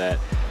more that,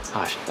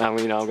 gosh, I'm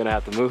going to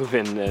have to move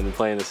and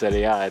play in the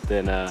Serie A. And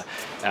then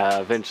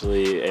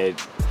eventually it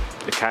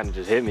kind of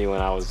just hit me when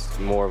I was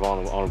more of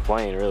on a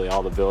plane, really,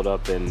 all the build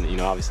up, and, you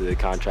know, obviously the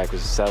contract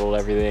was settled,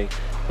 everything.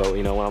 But,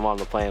 you know, when I'm on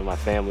the plane with my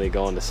family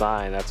going to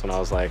sign, that's when I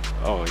was like,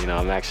 oh, you know,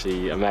 I'm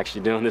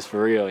actually doing this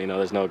for real. You know,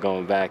 there's no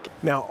going back.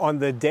 Now, on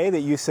the day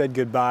that you said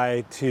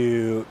goodbye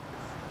to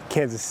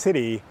Kansas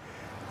City,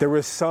 there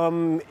was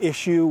some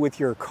issue with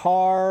your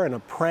car and a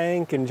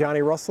prank and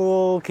Johnny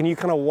Russell. Can you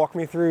kind of walk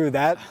me through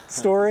that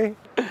story?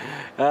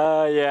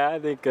 Yeah, I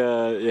think,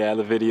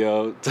 the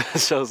video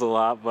shows a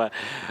lot. But,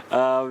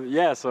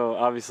 so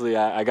obviously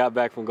I got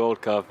back from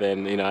Gold Cup,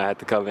 and, you know, I had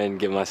to come in and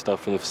get my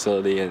stuff from the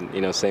facility and,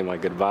 you know, say my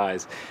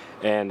goodbyes.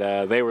 And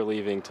they were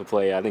leaving to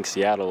play, I think,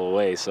 Seattle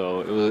away.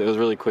 So it was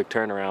really quick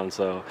turnaround.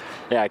 So,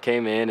 yeah, I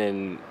came in,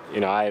 and, you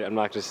know, I'm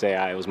not going to say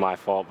it was my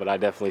fault, but I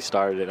definitely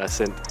started it. I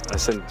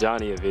sent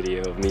Johnny a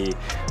video of me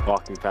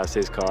walking past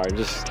his car and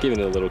just giving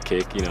it a little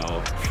kick, you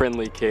know,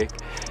 friendly kick.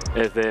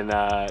 And then,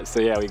 I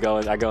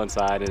go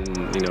inside,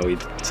 and, you know, we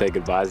say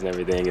goodbyes and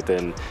everything. And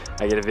then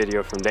I get a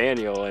video from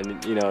Daniel,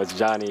 and, you know, it's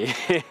Johnny.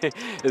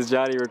 It's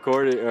Johnny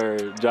recorded,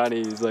 or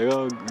Johnny's like,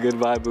 oh,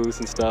 goodbye,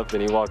 Boost and stuff.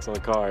 And he walks on the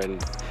car,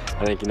 and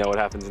I think you know what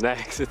happens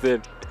next.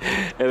 And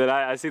then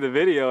I see the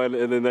video,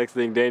 and the next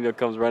thing, Daniel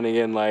comes running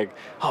in like,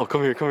 oh,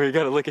 come here, you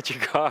gotta look at your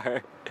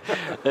car.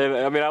 And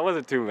I mean, I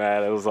wasn't too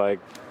mad. It was like,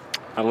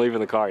 I'm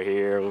leaving the car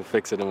here, we'll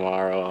fix it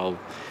tomorrow.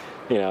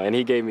 And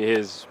he gave me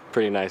his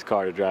pretty nice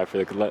car to drive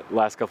for the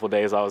last couple of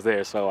days I was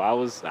there. So I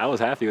was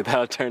happy with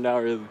how it turned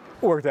out, really.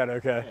 Worked out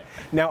okay.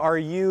 Now,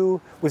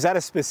 was that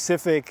a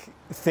specific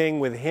thing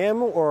with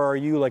him, or are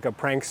you like a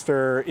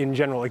prankster in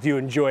general? Like, do you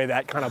enjoy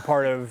that kind of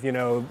part of, you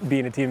know,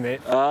 being a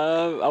teammate?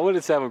 I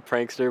wouldn't say I'm a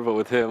prankster, but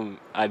with him,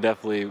 he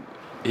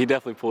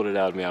definitely pulled it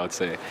out of me, I would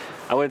say.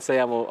 I wouldn't say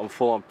I'm a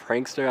full-on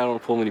prankster. I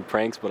don't pull many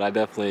pranks, but I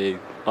definitely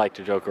like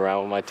to joke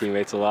around with my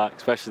teammates a lot,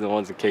 especially the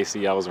ones in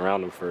KC. I was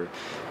around them for,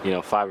 you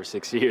know, 5 or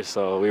 6 years,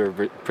 so we were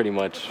pretty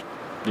much,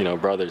 you know,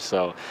 brothers.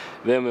 So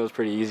them, it was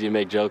pretty easy to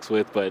make jokes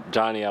with, but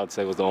Johnny, I would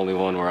say, was the only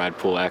one where I'd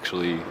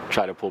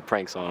try to pull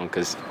pranks on him,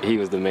 because he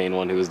was the main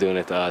one who was doing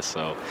it to us.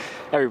 So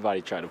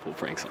everybody tried to pull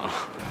pranks on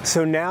him.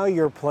 So now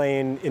you're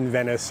playing in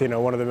Venice, you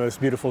know, one of the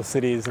most beautiful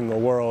cities in the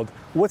world.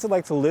 What's it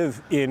like to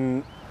live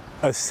in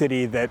a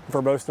city that, for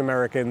most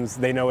Americans,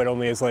 they know it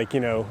only as, like, you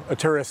know, a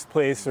tourist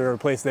place or a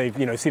place they've,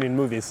 you know, seen in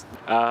movies?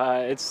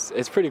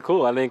 It's pretty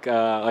cool. I think,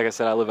 like I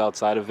said, I live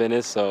outside of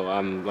Venice, so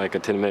I'm like a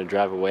 10-minute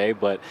drive away.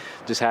 But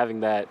just having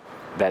that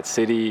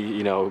city,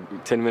 you know,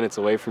 10 minutes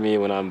away from me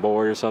when I'm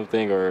bored or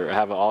something, or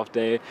have an off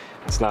day,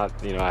 it's not,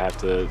 you know, I have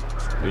to,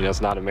 you know,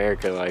 it's not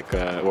America, like,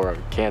 or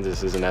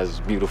Kansas isn't as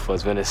beautiful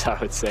as Venice, I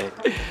would say.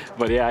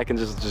 But yeah, I can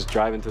just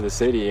drive into the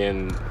city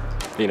and,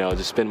 you know,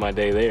 just spend my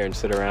day there and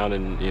sit around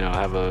and, you know,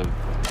 have a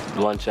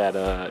lunch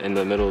in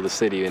the middle of the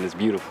city, and it's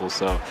beautiful.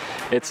 So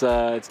it's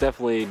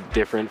definitely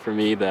different for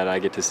me that I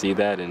get to see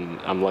that, and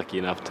I'm lucky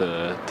enough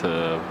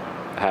to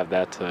have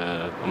that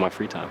on my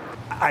free time.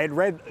 I had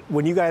read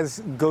when you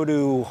guys go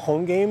to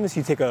home games,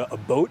 you take a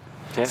boat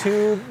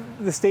to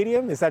the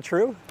stadium. Is that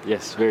true?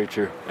 Yes, very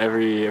true.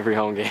 Every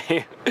home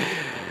game.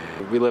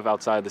 We live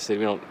outside the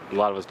city. A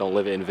lot of us don't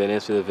live in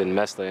Venice. We live in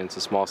Mestre, and it's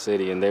a small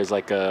city, and there's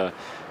like a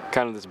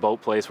kind of this boat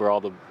place where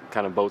all the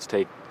kind of boats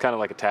take, kind of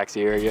like a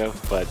taxi area,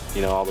 but,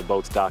 you know, all the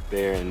boats dock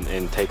there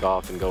and take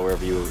off and go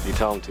wherever you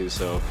tell them to.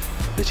 So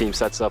the team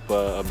sets up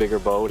a bigger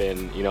boat,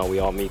 and, you know, we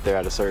all meet there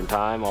at a certain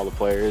time, all the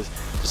players,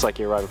 just like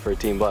you're riding for a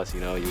team bus. You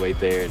know, you wait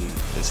there, and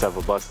instead of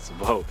a bus, it's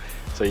a boat.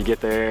 So you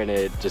get there, and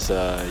it just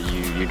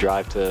you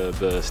drive to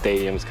the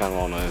stadium. It's kind of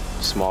on a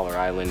smaller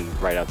island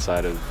right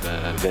outside of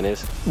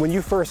Venice. When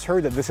you first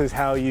heard that this is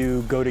how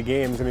you go to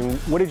games, I mean,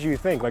 what did you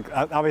think? Like,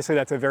 obviously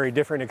that's a very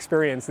different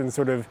experience than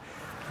sort of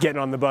getting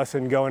on the bus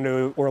and going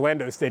to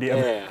Orlando Stadium.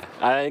 Yeah,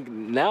 I think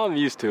now I'm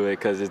used to it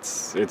because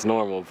it's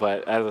normal.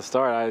 But at the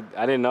start,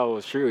 I didn't know it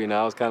was true. You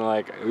know, I was kind of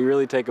like, we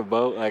really take a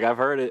boat? Like, I've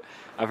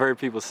heard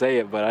people say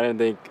it, but I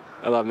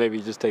thought maybe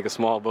you just take a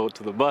small boat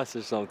to the bus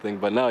or something.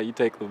 But no, you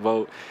take the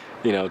boat,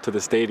 you know, to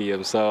the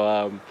stadium.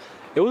 So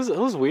it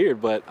was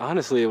weird, but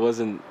honestly, it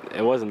wasn't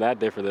that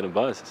different than a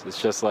bus. It's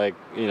just like,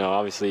 you know,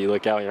 obviously you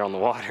look out and you're on the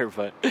water,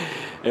 but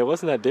it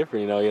wasn't that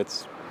different. You know,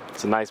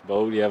 it's a nice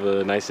boat. You have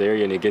a nice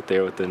area, and you get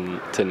there within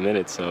 10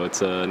 minutes. So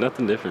it's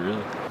nothing different,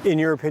 really. In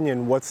your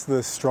opinion, what's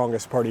the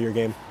strongest part of your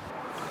game?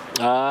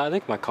 I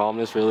think my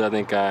calmness, really. I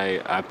think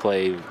I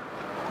play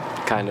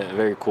kind of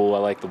very cool. I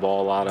like the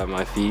ball a lot on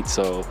my feet,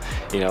 so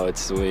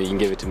it's when you can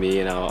give it to me,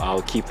 and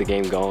I'll keep the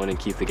game going and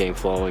keep the game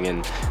flowing,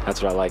 and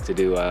that's what I like to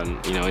do on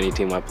any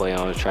team I play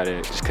on, is try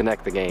to just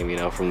connect the game,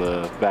 from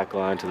the back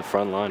line to the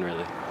front line,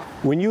 really.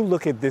 When you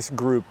look at this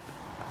group,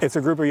 it's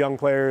a group of young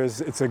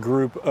players, it's a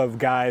group of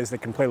guys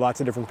that can play lots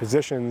of different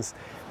positions.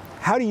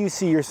 How do you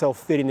see yourself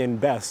fitting in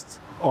best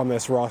on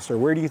this roster?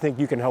 Where do you think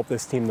you can help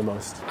this team the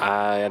most?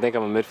 I think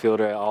I'm a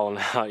midfielder all in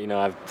out.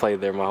 I've played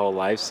there my whole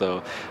life,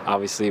 so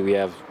obviously we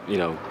have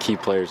key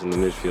players in the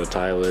midfield,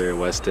 Tyler,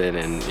 Weston,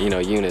 and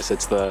Eunice.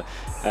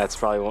 That's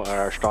probably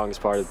our strongest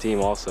part of the team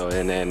also.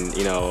 And then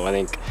I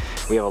think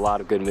we have a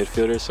lot of good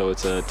midfielders, so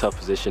it's a tough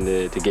position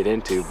to get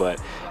into. But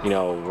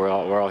we're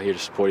all here to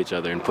support each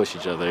other and push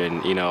each other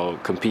and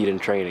compete in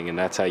training, and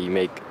that's how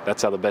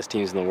the best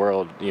teams in the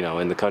world,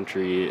 in the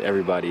country,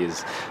 everybody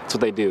is. That's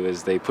what they do,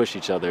 is they push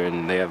each other,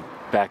 and they have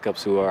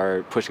backups who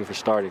are pushing for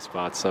starting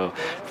spots. So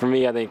for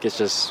me, I think it's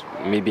just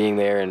me being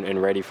there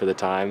and ready for the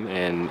time.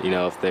 And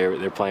if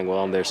they're playing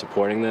well, I'm there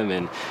supporting them.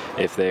 And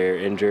if they're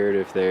injured,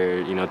 if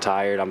they're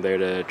tired, I'm there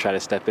to try to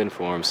step in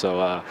for them.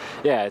 So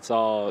it's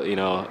all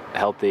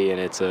healthy, and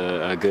it's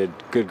a good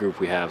group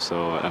we have.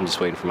 So I'm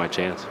just waiting for my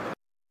chance.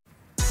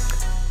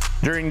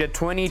 During the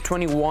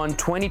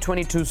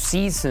 2021-2022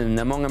 season,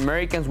 among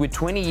Americans with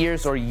 20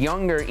 years or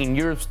younger in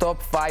Europe's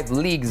top 5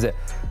 leagues,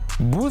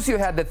 Busio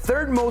had the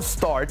third most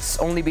starts,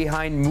 only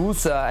behind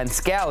Musa and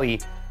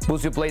Scally.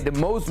 Busio played the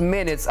most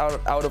minutes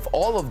out of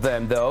all of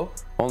them, though.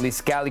 Only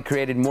Scally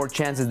created more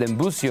chances than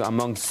Busio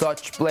among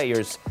such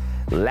players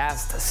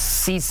last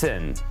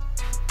season.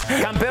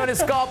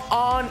 Campeones Cup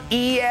on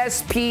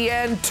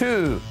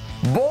ESPN2.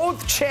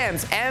 Both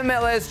champs,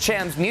 MLS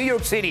champs, New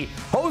York City,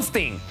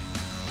 hosting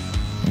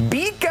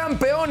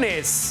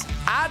Bicampeones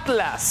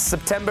Atlas,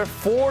 September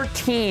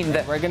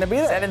 14th. We're going to be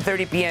there.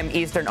 7:30 p.m.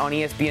 Eastern on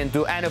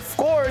ESPN2. And of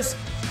course,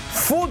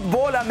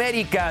 Futbol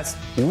Americas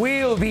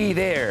will be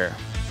there.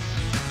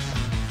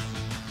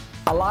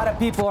 A lot of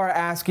people are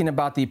asking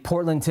about the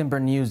Portland Timber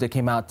news that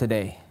came out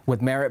today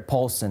with Merritt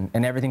Paulson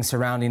and everything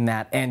surrounding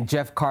that, and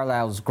Jeff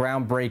Carlisle's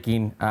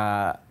groundbreaking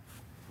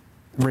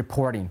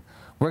reporting.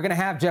 We're going to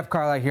have Jeff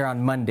Carlisle here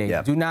on Monday.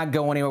 Yep. Do not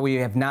go anywhere. We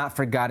have not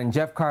forgotten.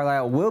 Jeff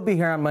Carlisle will be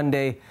here on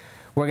Monday.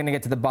 We're going to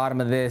get to the bottom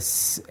of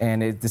this,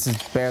 and this is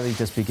barely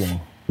just beginning.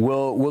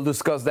 We'll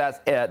discuss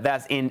that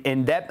that's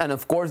in depth, and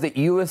of course the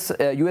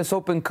U.S.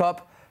 Open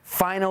Cup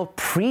final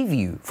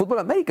preview. Futbol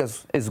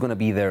Americas is going to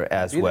be there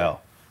as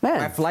well. Man,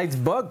 my flight's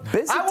booked.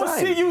 I will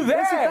see you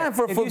there. Busy time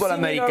for Futbol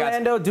Americas.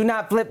 Orlando, do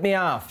not flip me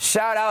off.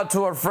 Shout out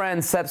to our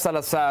friend Seb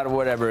Salazar,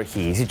 whatever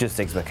he is. He just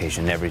takes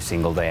vacation every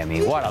single day. I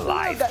mean, what a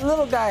life. That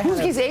little guy. Who's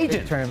his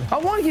agent? I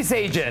want his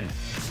agent.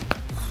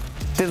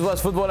 This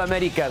was Futbol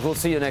Americas. We'll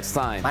see you next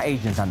time. My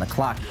agent's on the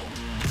clock.